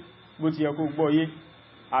gbọ́yé bó ti yẹ kó gbọ́yé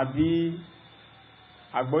àbí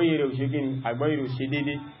àgbọ́yé rẹ̀ òṣè gíní àgbọ́yé rẹ̀ òṣè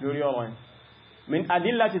dédé lórí ọ̀rọ̀ yẹn min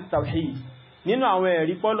adillati tawhid nínú àwọn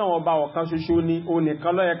ẹ̀rí pọ́lọ̀wọ̀ bá ọ̀kan ṣoṣo ní o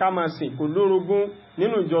nìkan ló yẹ ká máa sìn kò lórogún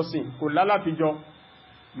nínú ìjọsìn kò lálàfijọ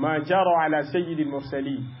ma jara ala sayyidil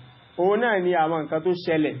mursalin òun náà ni àwọn nǹkan tó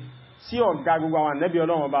ṣẹlẹ̀ sí ọ̀gá gbogbo àwọn ànábì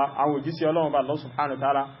Ọlọ́run Ọba àwọn òjíṣẹ́ Ọlọ́run Ọba Allah subhanahu wa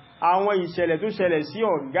ta'ala àwọn ìṣẹ̀lẹ̀ tó ṣẹlẹ̀ sí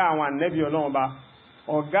ọ̀gá àwọn ànábì Ọlọ́run Ọba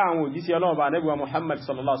ọ̀gá àwọn òjíṣẹ́ Ọlọ́run Ọba ànábì wa Muhammad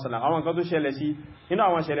sallallahu alaihi wasallam àwọn nǹkan tó ṣẹlẹ̀ sí nínú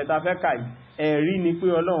àwọn ìṣẹ̀lẹ̀ tá fẹ́ kà yìí ẹ̀rí ni pé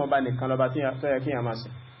Ọlọ́run Ọba nìkan lọba tó yẹ kí a máa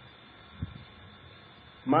sìn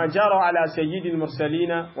ma jara ala sayyidil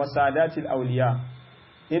mursalina wa sadatil awliya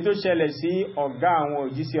ní tó ṣẹlẹ̀ sí ọ̀gá àwọn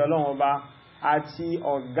òjíṣẹ́ Ọlọ́run Ọba àti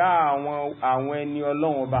ọ̀gá àwọn ẹni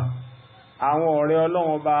Ọlọ́run Ọba àwọn ọ̀rẹ́ Ọlọ́run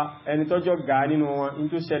Ọba ẹni tọ́jọ́ gà nínú wọn ní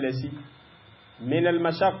tó ṣẹlẹ̀ sí minal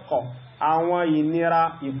mashaqqa àwọn ìnira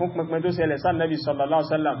ìfúnpinpin tó ṣẹlẹ̀ sáà Nabi sallallahu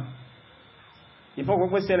alaihi wasallam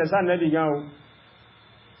ìfúnpinpin ṣẹlẹ̀ sáà Nabi gan o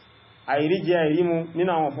àìríjẹ àìrímu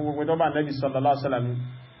nínú àwọn ìfúnpinpin tó bá Nabi sallallahu alaihi wasallam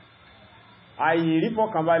àìrí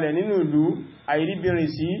fọkànbalẹ̀ nínú ìlú àìríbìnrin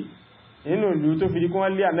sí nínú ìlú tó fi díkún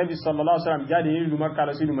wọ́n lé Ànábì sallallahu alaihi wasallam jáde nílùú Mákà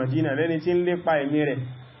lọ sí ìlú Madina lẹ́ni tí ń lépa ẹ̀mí rẹ̀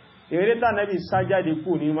eré tá Ànábì sá jáde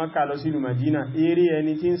kú ní Mákà lọ sí ìlú Madina eré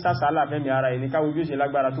ẹni tí ń sásàálà fẹ́mi ara ẹni káwọ́ bí ó ṣe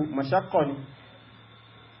lágbára tó mashaqqa ni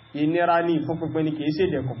ìnira ní ìfúnpinpin ni kìí ṣe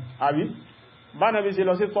dẹ̀kùn àbí bá Ànábì ṣe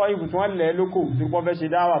lọ sí Taif tí wọ́n lẹ̀ lókò tó pọ́ fẹ́ ṣe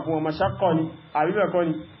dáwà fún wọn mashaqqa ni àbí bẹ́ẹ̀ kọ́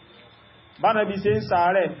ni bánàbí ṣe ń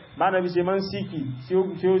sàárẹ̀ bánàbí ṣe máa ń síkì tí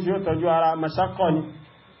ó tọ́jú ara mashaqqa ni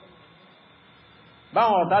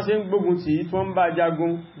báwọn ọ̀tá ṣe ń gbógun tì í tí wọ́n bá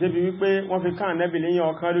jagun débi wípé wọ́n fi kán ànábì lẹ́yìn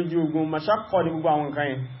ọ̀kan lójú ogun mashaqqa ní gbogbo àwọn nǹkan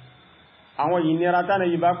yẹn àwọn ìnira tánà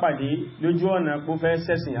yìí bá pàdé lójú ọ̀nà pó fẹ́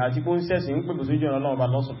sẹ́sìn àti pó ń sẹ́sìn ń pèpè sójú ọ̀nà Ọlọ́run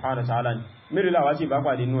Allah subhanahu wa ta'ala ni mẹ́rin láwá sí ìbá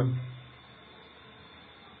pàdé nú ẹ̀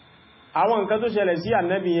àwọn nǹkan tó ṣẹlẹ̀ sí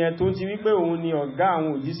ànábì yẹn tó ti wípé òun ni ọ̀gá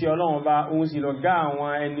àwọn òjíṣẹ́ Ọlọ́run Ọba òun sì lọ̀gá àwọn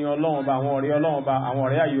ẹni Ọlọ́run Ọba àwọn ọ̀rẹ́ Ọlọ́run Ọba àwọn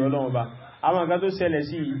ọ̀rẹ́ ayò Ọlọ́run Ọba àwọn nǹkan tó ṣẹlẹ̀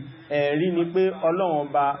sí ẹ̀rí ni pé Ọlọ́run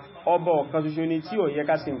Ọba ọba ọ̀kan ṣoṣo ni tí ò yẹ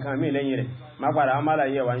ká sí nǹkan mí lẹ́yìn rẹ̀ má padà amálà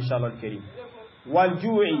yẹ wa inshallah karim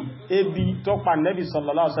wàljúwì ebi tó pa nẹ́bì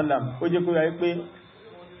sallallahu alaihi wasallam ó jẹ́ kó yẹ pé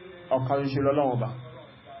ọ̀kan ṣoṣo l'Ọlọ́run Ọba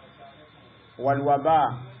wàlúwàbá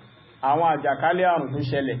àwọn àjàkálẹ̀ àrùn tó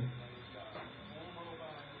ṣẹlẹ̀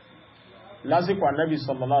lásìkò ànẹ́bì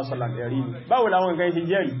sallallahu alaihi wasallam ẹ̀rí ni báwo làwọn nǹkan ti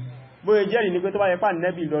jẹ́rìí bóyẹ jẹ́rìí ni pé tó bá yẹ pá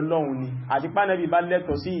nẹ́bì lọ́lọ́run ni àti pá nẹ́bì bá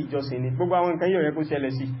lẹ́tọ̀ sí ìjọsìn ni gbogbo àwọn nǹkan yóò yẹ kó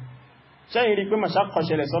ṣẹlẹ̀ sí ṣẹ́yìn rí pé mashaqqa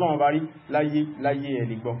ṣẹlẹ̀ sọ́lọ́run Ọba rí láyé ẹ̀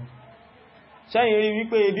lè gbọ́ ṣẹ́yìn rí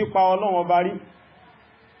wípé ebi pa Ọlọ́run Ọba rí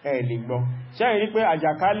ẹ̀ lè gbọ́ ṣẹ́yìn rí pé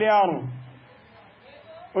àjàkálẹ̀ àrùn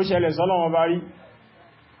ó ṣẹlẹ̀ sọ́lọ́run Ọba rí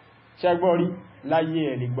ṣẹ́gbọ́ rí láyé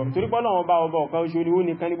ẹ̀ lè gbọ́ torí pé Ọlọ́run Ọba ọba ọ̀kan oṣù ni ó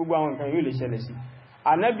nìkan ní gbogbo àwọn nǹkan yóò lè ṣẹlẹ̀ sí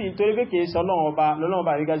ànábì torí pé kìí sọ́lọ́run Ọba lọ́lọ́run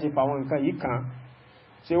Ọba rí ká ṣe pa àwọn nǹkan yìí kan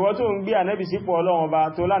ṣe wọ́n tó ń gbé ànábì sípò Ọlọ́run Ọba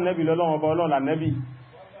tó lánàbì lọ́lọ́run Ọba ọlọ́run ànábì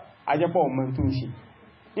ajẹ́pọ̀ ọmọ tó ń ṣe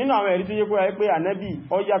nínú àwọn ẹ̀rí tó yẹ kó pé ànábì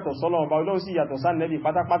ó yàtọ̀ sọ́lọ́run Ọba Ọlọ́run sì yàtọ̀ sánàbì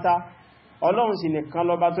pátápátá Ọlọ́run sì nìkan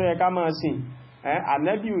lọ́ba tó yẹ ká máa sìn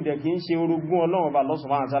ànábì ò dẹ̀ kí ń ṣe orogún Ọlọ́run Ọba Allah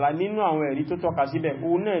subhanahu wa ta'ala nínú àwọn ẹ̀rí tó tọ́ka síbẹ̀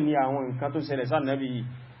òun náà ni àwọn nǹkan tó ṣẹlẹ̀ sí ànábì yìí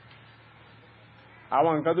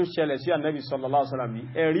àwọn nǹkan tó ṣẹlẹ̀ sí ànábì sallallahu alaihi wasallam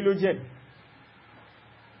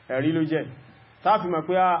ẹ̀rí ló jẹ́ táàfì mọ̀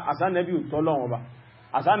pé àsánẹ́bì ò tọ́lọ́run Ọba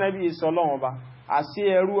àsánẹ́bì ìsọ Ọlọ́run Ọba àsí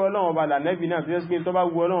ẹrú Ọlọ́run Ọba lànẹ́bì náà tó yẹ́ pé tó bá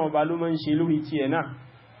wu Ọlọ́run Ọba ló máa ń ṣe lórí ti ẹ̀ náà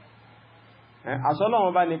àsọ́lọ́run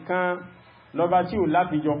Ọba nìkan lọ́ba tí ò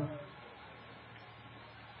láfijọ́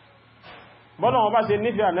bọ́lọ́run bá ṣe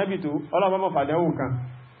nífẹ̀ẹ́ ànábì tó Ọlọ́run bá mọ̀ fàdẹ́wò kan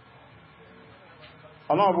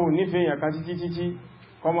Ọlọ́run bó nífẹ̀ẹ́ èèyàn kan títí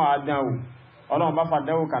kọmọ àdánwò Ọlọ́run bá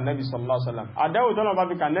fàdẹ́wò kan nábì sallallahu alaihi wasallam àdánwò tọ́lọ́run bá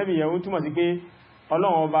fi kan nábì yẹn ó túmọ̀ sí pé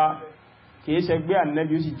Ọlọ́run Ọba kìí ṣe gbé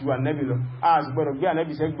ànábì ó sì ju ànábì lọ a sì gbọ́dọ̀ gbé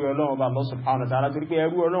ànábì ṣe gbé Ọlọ́run Ọba Allah subhanahu wa ta'ala torí pé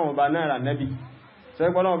ẹrú Ọlọ́run Ọba náà rà ànábì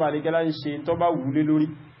sẹ́gbọ́ Ọlọ́run Ọba nìkẹ́lá ń ṣe tó bá wù lé lórí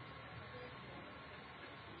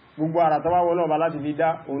gbogbo ara tó bá wọ Ọlọ́run Ọba láti fi dá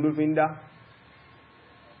òun ló fi ń dá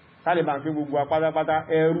kálìbà pé gbogbo apátápátá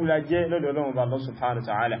ẹrú la jẹ́ lọ́dọ̀ Ọlọ́run Ọba Allah subhanahu wa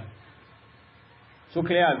ta'ala so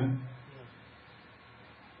clear àbí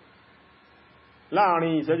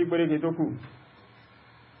láàrin ìṣẹ́jú péréke tó kù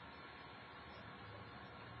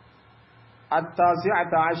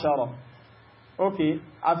التاسعة عشرة اوكي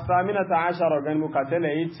الثامنة عشرة gan mo kà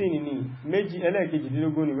tẹ́lẹ̀ 18 ni méjì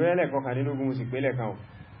ẹlẹ́ẹ̀kejìdínlógún ni wẹ́lẹ̀ kọkàndínlógún mo sì pé lẹ́ẹ̀kan ò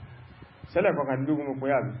sẹ́lẹ̀ kọkàndínlógún mo pé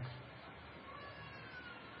àbí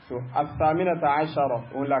so الثامنة عشرة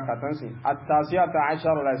òun la kàtánsì التاسعة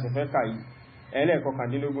عشرة la ìsẹ̀fẹ́ kàyí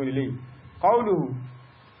ẹlẹ́ẹ̀kọkàndínlógún ilé قوله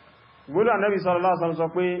gbọ́dọ̀ Ànábì sallallahu alaihi wasallam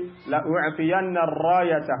sọ pé la u'tiyanna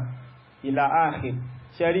ar-rayata ila akhir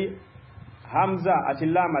ṣẹ́rí hamza àti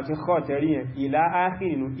lam àti kọ́ tẹ̀rí yẹn ìlà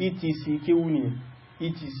áhìrìnú etc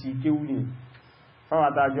kéwú ni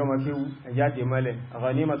fáwàtà àjọmọ̀ kéwú ẹjáde mọ́lẹ̀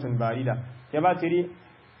ghanimatun barida tẹ bá ti rí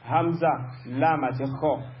hamza lam àti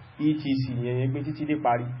kọ́ etc yẹn gbé títí dé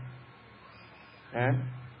parí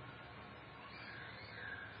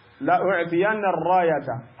la u'tiyanna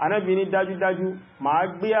ar-rayata Ànábì ní dájúdájú máa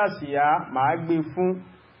gbé àsíyá máa gbé fún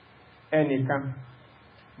ẹnìkan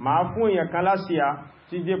máa fún èèyàn kan lásíyá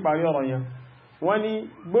tí dé parí ọ̀rọ̀ yẹn wọ́n ní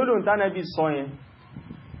gbólóhùn tánàbí sọ yẹn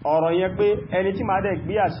ọ̀rọ̀ yẹn pé ẹni tí máa dẹ̀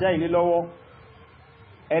gbé àṣíyá ilé lọ́wọ́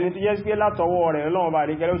ẹni tó jẹ́ sí pé látọwọ́ rẹ̀ lọ́wọ́ bá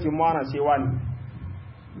rí gẹ́lẹ́ ó ti mú àrànṣe wà ní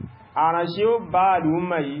àrànṣe ó bá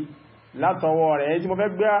àlùmọ̀ yìí látọwọ́ rẹ̀ ẹni tí mo fẹ́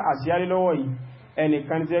gbé àṣíyá ilé lọ́wọ́ yìí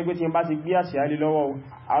ẹnìkan tí ẹgbẹ́ tí bá ti gbé àṣíyá ilé lọ́wọ́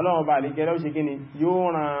Ọlọ́run bá rí gẹ́lẹ́ ó ṣe kí ni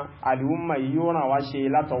yóò ran àlùmọ̀ yìí yóò ràn wá ṣe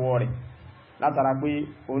látọwọ́ rẹ̀ látara pé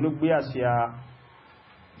òun ló gbé àṣíyá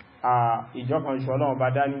ìjọkan ṣe Ọlọ́run bá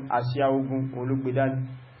dání àṣíyá ogun olóògbé dání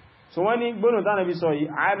so wọ́n ní gbónà tánàbí sọ yìí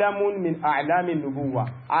alamun min a'lamin nubuwa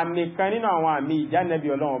àmì kan nínú àwọn àmì ìjánẹ́bí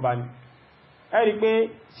Ọlọ́run bá ní ẹ̀rí pé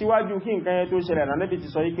síwájú kí nǹkan yẹn tó ṣẹlẹ̀ Ànábì ti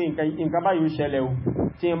sọ yìí pé nǹkan báyìí ó ṣẹlẹ̀ o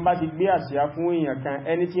tí n bá ti gbé àṣíyá fún èèyàn kan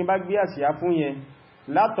ẹni tí n bá gbé àṣíyá fún yẹn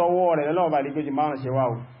látọwọ́ rẹ̀ Ọlọ́run bá lè gbé ti márùn ṣe wá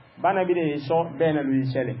o bá nàbí lè sọ bẹ́ẹ̀ náà ló yìí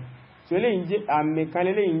ṣẹlẹ̀ so eléyìí jẹ́ àmì kan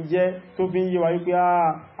lélẹ́yìn jẹ́ tó fi ń yé wa wípé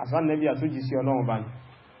àsánàbí àsójì sí Ọlọ́run bá ní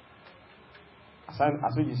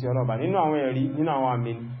àsójì sí Ọlọ́run bá nínú àwọn ẹ̀rí nínú àwọn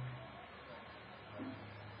àmì ni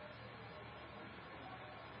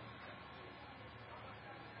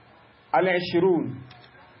al-20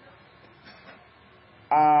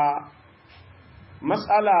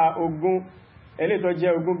 mas'ala ogun eléyìí tó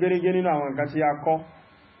jẹ́ ogún gẹ́gẹ́ nínú àwọn nǹkan tí a kọ́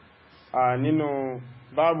nínú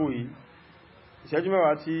báàbù yìí ìṣẹ́jú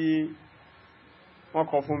mẹ́wàá tí wọ́n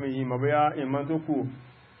kọ fún mi yìí mọ̀ bóyá ìmọ̀ tó kù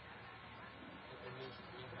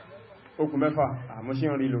okùn mẹ́fà àmúṣí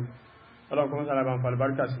ń rí lo ọlọ́nkọ́ sálábà ń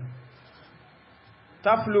falbarka sí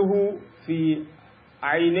tafluhu fi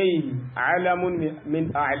àìlẹ́yìí alamun min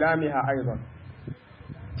a'lamiha aidan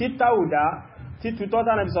títàúdá títútọ́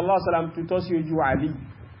tánàbí sallallahu alaihi wasallam tútọ́ sí ojú àlì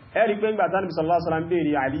ẹ̀rí pé ńgbà tánàbí sallallahu alaihi wasallam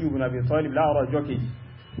béèrè àlì ibn Abi Talib láàárọ̀ ọjọ́ kejì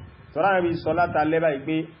tọ́lá nàbí sọláta lẹ́bà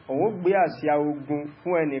ìpé òun gbé àsíá ogun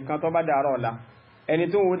fún ẹnìkan tó bá dàárọ̀ ọ̀la ẹni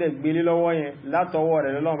tó wó dẹ̀ gbélé lọ́wọ́ yẹn látọwọ́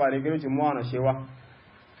rẹ̀ lọ́wọ́ bá lè gẹ́rù ti mú ọ̀nà ṣe wá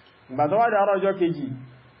ìgbà tó wá dàárọ̀ ọjọ́ kejì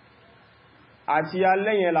àti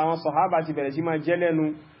alẹ́ yẹn làwọn sàhábà ti bẹ̀rẹ̀ sí máa jẹ́ lẹ́nu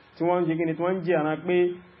tí wọ́n ń jẹ́ kíni tí wọ́n ń jẹ́ ẹ̀ràn pé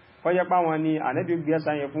kọjẹ́ pá wọn ni ànẹ́bí gbé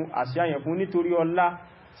àsíá yẹn fún nítorí ọlá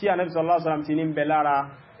tí ànẹ́bí sallallahu alaihi wasallam ti ní ń bẹ lára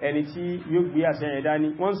ẹni tí yóò gbé àsíá yẹn dání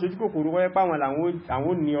wọ́n sojú kòkòrò kọjẹ́ pá wọn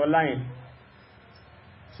làwọn ní ọlá yẹn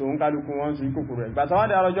so ń kálukú wọn sojú kòkòrò ẹ̀ gbàtà wá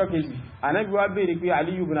dé ọjọ́ kejì ànẹ́bí wá béèrè pé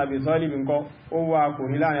Aliyu ibn Abi Talib ńkọ́ ó wá kò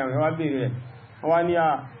rí láàrin àwọn wá béèrè rẹ̀ wọ́n wá ní à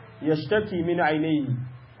yashtaki min aynayhi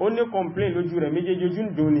ó ní complain lójú rẹ̀ méjèèjì ojú ń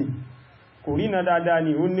dùn ni kò rí na dáadáa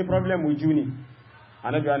ni ó ní problem ojú ni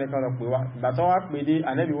ànábì wa ní kan lọ pè wá ìgbàtọ́ wá pè dé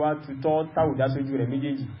ànábì wa tutọ́ táwùdá sójú rẹ̀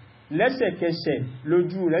méjèèjì lẹ́sẹ̀kẹsẹ̀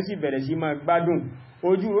lójú rẹ̀ sì bẹ̀rẹ̀ sí máa gbádùn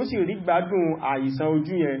ojú ó sì rí gbádùn àìsàn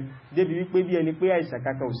ojú yẹn débi wípé bí ẹni pé àìsàn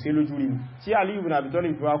kankan ò sí lójú rí tí Aliyu ibn Abi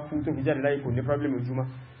Talib fi wá kú tó fi jáde láyé kò ní problem ojú mọ́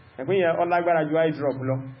ẹ̀pín yẹn ó lágbára ju eye drop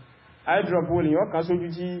lọ eye drop wo lèyàn kan sójú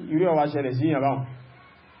tí irú ọwà ṣẹlẹ̀ sí yàn báwọn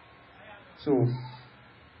so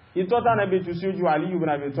ìtọ́ta náà bí tu sí ojú Aliyu ibn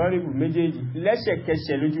Abi Talib méjèèjì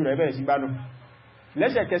lẹ́sẹ̀kẹsẹ̀ lójú rẹ̀ bẹ̀rẹ̀ sí gbádùn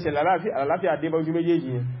lẹ́sẹ̀kẹsẹ̀ àlàáfíà dé bá ojú méjèèjì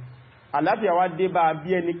yẹn àlàáfíà wá dé bá bí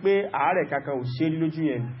ẹni pé àárẹ̀ kankan ò ṣe lójú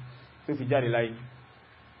yẹn tó fi jáde láyé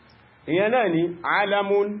ìyẹn náà ni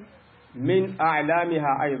alamun min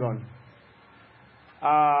a'lamiha aidan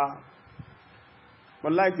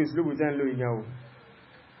wọ́n láìkì ìsìlúbù tẹ́ ń lò ìyẹn o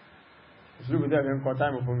ìsìlúbù tẹ́ fi ń kọ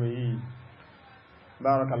táìmù fún mi yìí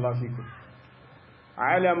barakallahu fikum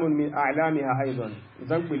alamun min a'lamiha aidan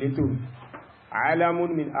ìtàn pèlé tó alamun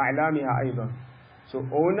min a'lamiha aidan so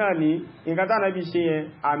òun náà ni nǹkan tá Ànábì ṣe yẹn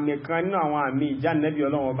àmì kan nínú àwọn àmì ìjánẹ́bí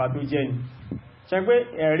Ọlọ́run ọba tó jẹ́ ni ṣe pé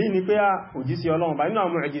ẹ̀rí ni pé òjísí Ọlọ́run ọba nínú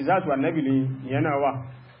àwọn mu'jizatu Ànábì lè ìyẹn náà wà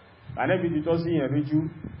Ànábì ti tọ́ sí ìyẹn lójú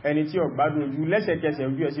ẹni tí ó gbádùn ojú lẹ́sẹ̀kẹsẹ̀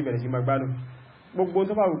ojú ẹ̀ sì bẹ̀rẹ̀ sí máa gbádùn gbogbo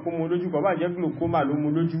tó bá kó mú lójú kò bá jẹ́ glaucoma ló mú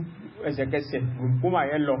lójú ẹsẹ̀kẹsẹ̀ glaucoma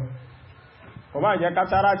yẹn lọ kò bá jẹ́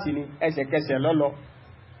cataract ni ẹsẹ̀kẹsẹ̀ lọ́lọ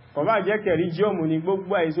kò bá jẹ́ pterygium ni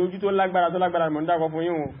gbogbo àìsàn ojú tó lágbára mọ̀ ń dákọ fún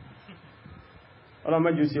yín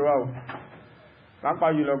ọlọ́mọ́jú sí wá o pápá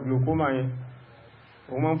jùlọ glaucoma yẹn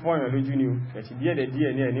o mọ́ ń fọ́yàn lójú ni o ẹ̀sì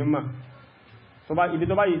díẹ̀ ní ẹni mà ibi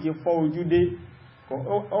tó bá yìí ti fọ́ ojú dé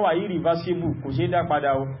ó wà irreversible kò ṣe dá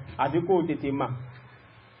padà o àti kó tètè mà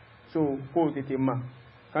so kó tètè mà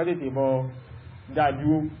ká tètè bọ́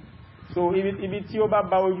dáadúó so ibi tí ó bá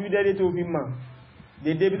bá ojú dẹ́dẹ́ tó fi mà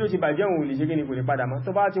dédé bí tó ti bàjẹ́ òun lè ṣe kí ni kò lè padà mọ́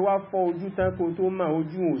tó bá ti wá fọ́ ojú tán kó tó mà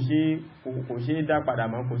ojú kò ṣe dá padà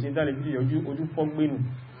mọ́ kò ṣe dálẹ̀ bí ojú fọ́ gbénù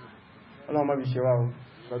ọlọ́run má fi ṣe wá o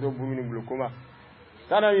lọ tó burú ní glaucoma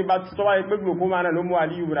tánà bí bá tó bá yẹ pé glaucoma náà ló mú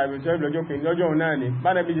Aliyu ibn Abi Talib lọ́jọ́ pé lọ́jọ́ náà ni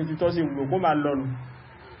bá náà bí ti tọ́ sí glaucoma lọ́nu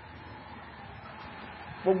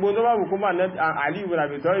gbogbo tó bá glaucoma Aliyu ibn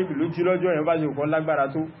Abi Talib ló jí lọ́jọ́ yẹn bá ṣe kọ́ lágbára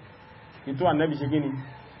tó ìtọ́ Ànábì ṣe kí ni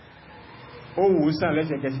ó wù ú sàn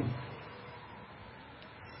lẹ́sẹ̀kẹsẹ̀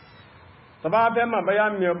tọba fẹ́ ma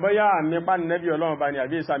bọ́yá àmì pa nẹ́bí Ọlọ́run bá ní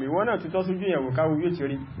àbí ìsàmì wọ́n náà tútọ́ sójú ìyẹ̀wò káwò yóò ti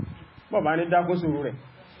rí bọ́ bá ní dákóso rẹ̀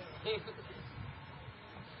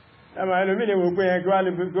ẹmà ẹlòmí lè wò pé ẹ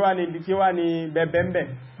kí wá ní bẹ̀bẹ̀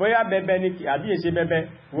bọ́yá bẹ̀bẹ̀ ní àbí èṣe bẹ̀bẹ̀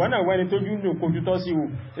wọ́n náà wẹ́ni tó jú kò tútọ́ sí wò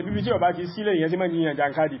ebi tí ọba ti sílẹ̀ ìyẹn sí mọ́ yíyàn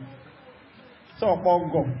jankadi sọ́ọ̀pọ̀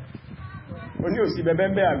gọ̀ oní òsì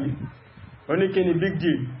bẹ̀bẹ̀ àbí oníkí ni big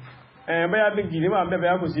deal bọ́yá big deal níwà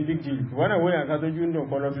bẹ̀bẹ̀ kò sí big deal wọ́n náà wọ́n yàn ká tó jú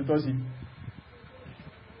kọ́ lọ tútọ́ sí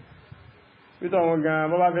títọ́ wọn gan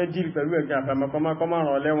bọ́ bá fẹ́ díl pẹ̀lú ẹ̀gá àfẹ́mọ̀kọ́mọ́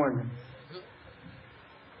rọ̀ lẹ́wọ̀n gan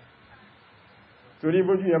torí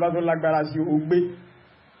bójú yẹn bá tó lágbára sí ogbé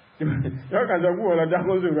yọ́ kàn sọ kú ọ̀lọ́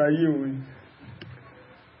dákóṣòrò ayé òun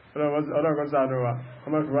ọlọ́kọ́ sáàdọ̀ wa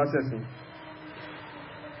ọmọ fi wá sẹ́sìn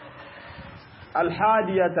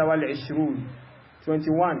alhadiyata wal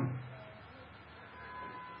 21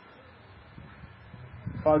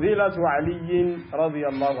 fadilatu aliyin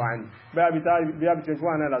radiyallahu anhu bí a bí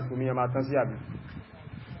 21 náà lásìkò mi yàmà tán sí àbí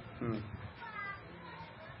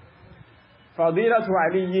fadilatu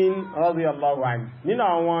aliyin radiyallahu anhu nínú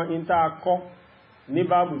àwọn ìta akọ́ ní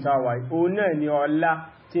báàbù tàwà o náà ni ọlá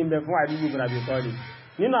tí ń bẹ fún Aliyu ibn Abi Talib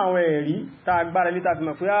nínú àwọn ẹ̀rí tá agbára lé tá fi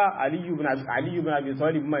mọ̀ pé Ali ibn Abi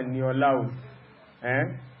Talib mọ̀ ní ọlá o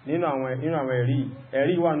nínú àwọn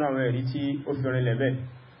ẹ̀rí wà nínú àwọn ẹ̀rí tí ó fi rìn lẹ́bẹ̀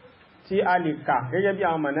tí a lè kà gẹ́gẹ́ bí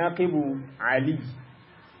àwọn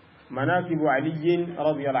manaqibu Aliyin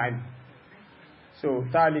radiyallahu anhu so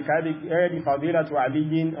tá lè kà gẹ́gẹ́ bí fadilatu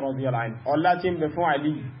Aliyin radiyallahu anhu ọlá tí ń bẹ fún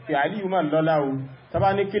Ali fi Ali mọ̀ lọ́lá o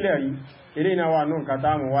tàbá ní kílẹ̀ rí eré ìnáwà náà nǹkan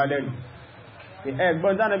táàmù wá lẹ́rìí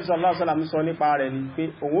ẹgbọ́n tí Ànábì sallallahu alaihi wasallam sọ nípa rẹ̀ ni pé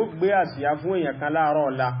òun gbé àsíá fún èèyàn kan láàárọ̀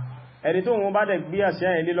ọ̀la ẹni tó wọ́n bá dẹ̀ gbé àsíá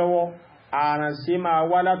yẹn lé lọ́wọ́ àrànṣe máa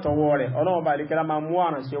wá látọwọ́ rẹ̀ Ọlọ́run bá lékẹ́lá máa mú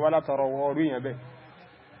àrànṣe wá látọwọ́ orí yẹn bẹ́ẹ̀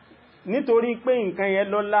nítorí pé nǹkan yẹn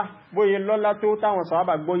lọ́lá bóyẹ lọ́lá tó táwọn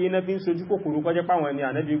sàhábà gbọ́yé náà fi ń sojú kòkòrò kọjẹ́ páwọn ni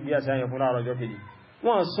Ànábì gbé àsíá yẹn fún láàárọ̀ ọjọ́ kejì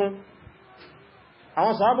wọ́n sún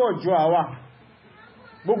àwọn sàhábà jọ àwà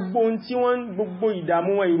gbogbo tí wọ́n gbogbo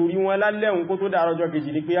ìdààmú wọn ìròrí wọn lálẹ́hùn kó tó dáàrọ̀ ọjọ́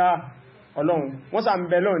kejì ní pé Ọlọ́run wọ́n sà ń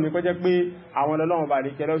bẹ lọ́run ní kó jẹ́ pé àwọn Ọlọ́run bá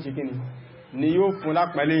rí kẹlẹ́ òṣìkíní ni yóò fún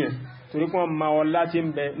lápẹ̀lẹ̀ yẹn torí kí wọ́n ma ọlá tí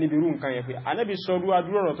ń bẹ níbi irú nǹkan yẹn pé Ànábì sọ rú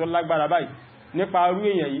adúrọ̀rọ̀ tó lágbára báyìí nípa irú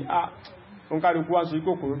èèyàn yìí ń kálukú wá sí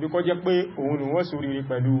kòkòrò bí kó jẹ́ pé òun ni wọ́n sórí rí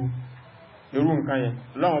pẹ̀lú irú nǹkan yẹn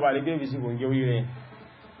Ọlọ́run bá rí kí fi kò ń gé orí rẹ̀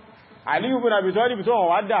Ali ibn Abi Talib tó wọ́n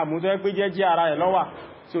wá dààmú tó pé jẹ́ ara ẹ̀ lọ́wà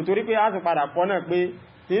so torí pé a ti padà kọ́ náà pé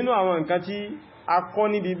nínú àwọn nǹkan tí a kọ́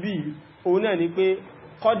níbi bí òun náà ni pé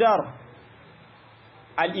qadar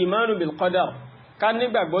al-imanu bil qadar ká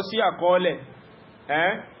nígbàgbọ́ sí àkọọ́lẹ̀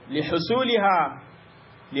li husuliha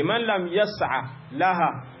liman lam yas'a laha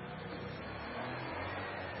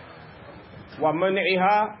wa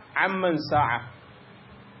man'iha amman sa'a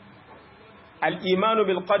al-imanu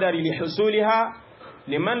bil qadari li husuliha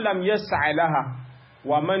liman lam yas'a laha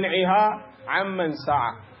wa man'iha amman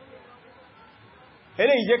sa'a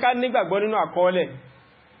eléyìí jẹ́ ká nígbàgbọ́ nínú àkọọ́lẹ̀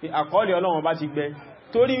Ọlọ́run bá ti gbé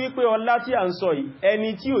torí wípé ọlá tí a ń sọ yìí ẹni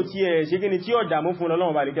tí ò tí ẹ̀ ṣe kíni tí ó dàmú fún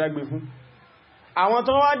Ọlọ́run bá lè kíra gbé fún àwọn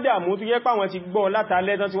tó wá dàmú tó jẹ́ pàwọn ti gbọ́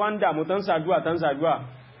látàlẹ́ tán tí wá ń dàmú tán sàdúà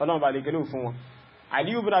Ọlọ́run bá lè kíra fún wọn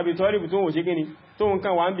Ali ibn Abi Talib tó wọ́n ṣe kíni tó ń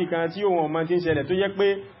kan wà ń bì kan tí òun ọmọ tí ń ṣẹlẹ̀ tó jẹ́ pé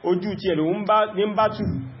ojú tí ẹ̀ lòun bá tù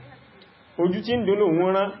ojú tí ń dùn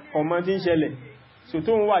lòun rán ọmọ tí ń ṣẹlẹ̀ so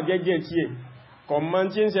tó ń wà jẹ́jẹ́ tí ẹ̀ kọmọ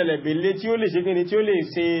tí ń ṣẹlẹ̀ bèlé tí ó lè ṣe kíni tí ó lè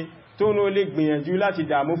ṣe tó ní ó lè gbìyànjú láti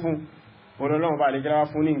dàmú fún Ọlọ́run bá lè gẹ́lá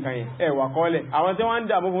fún ní nǹkan yẹn ẹwà kọ́lẹ̀ àwọn tí wọ́n ń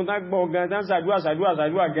dàmú fún tán gbọ́ gan tán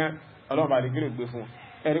sàdúwà gan Ọlọ́run bá lè gẹ́lá gbé fún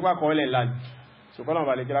ẹ̀rípa kọ́lẹ̀ láàrín so Ọlọ́run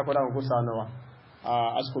bá lè gẹ́lá kọ́dá kó ṣàánú wa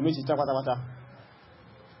àsìkò méjì tán pátápátá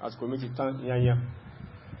àsìkò méjì tán yányá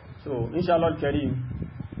so inshallah karim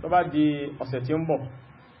tó bá di ọ̀sẹ̀ tí ń bọ̀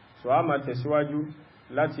so a máa tẹ̀síwájú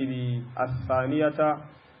láti bí athaniyata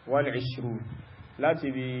wal 20 láti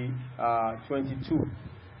bí 22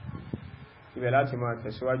 ibẹ̀ láti máa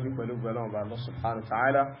tẹ̀síwájú pẹ̀lú gbẹ̀lọ́wọ́ bá Allah subhanahu wa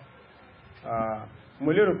ta'ala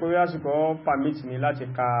mo lérò pé àsìkò permit mi láti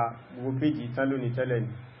ka gbogbo péjì tán lónìí tẹ́lẹ̀ ni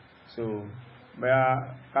so bẹ́yà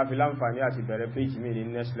káfí láǹfààní àti bẹ̀rẹ̀ péjì mi ní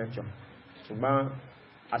next lecture ṣùgbọ́n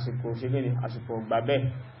àsìkò ṣe gẹ́ni àsìkò gbàbẹ́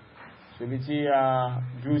so bí tí a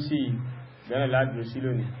jú sí bẹ̀rẹ̀ láàájú sí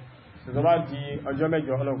lónìí so tó bá di ọjọ́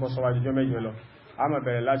mẹ́jọ ọlọ́nkọ́ sọwájú ọjọ́ mẹ́jọ lọ a máa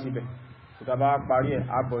bẹ̀rẹ̀ láti bẹ̀ so tá bá parí ẹ̀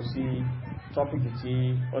a bọ̀ sí tọ́pìkì tí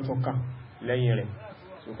ó tún kàn lẹ́yìn rẹ̀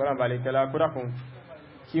ṣùkọ́nà balẹ̀ tẹ́lá kúrákùn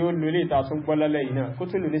kí ó lò lè tàṣún gbọ́lẹ́lẹ̀ yìí náà kó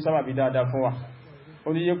tún lò ní sábàbí dáadáa fún wa ó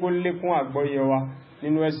ti jẹ́ kó lékún àgbọ́yé wa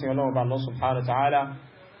nínú ẹ̀sìn Ọlọ́run bá Allah subhanahu wa ta'ala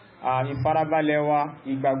ìfarabalẹ̀ wa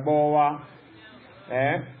ìgbàgbọ́ wa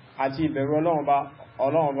àti ìbẹ̀rù Ọlọ́run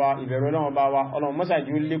bá wa Ọlọ́run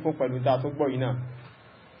mọ́sàájú lékún pẹ̀lú ta tó gbọ́ yìí náà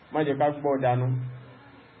má jẹ́ ká gbọ́ dànù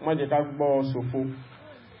má jẹ́ ká gbọ́ ṣòfò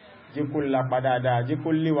jẹ́ kó lápa dáadáa jẹ́ kó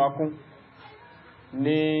léwakún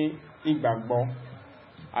ní ìgbàgbọ́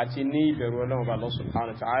àti ní ìbẹ̀rù Ọlọ́run bá Allah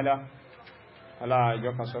subhanahu wa ta'ala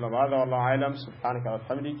aláàjọ́kan sọ́lọ̀ bá dá Allahu a'lam subhanaka wa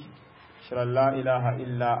bihamdika ashhadu an la ilaha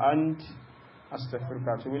illa ant astaghfiruka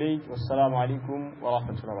wa atubu ilayk wassalamu alaikum wa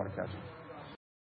rahmatullahi wa barakatuh.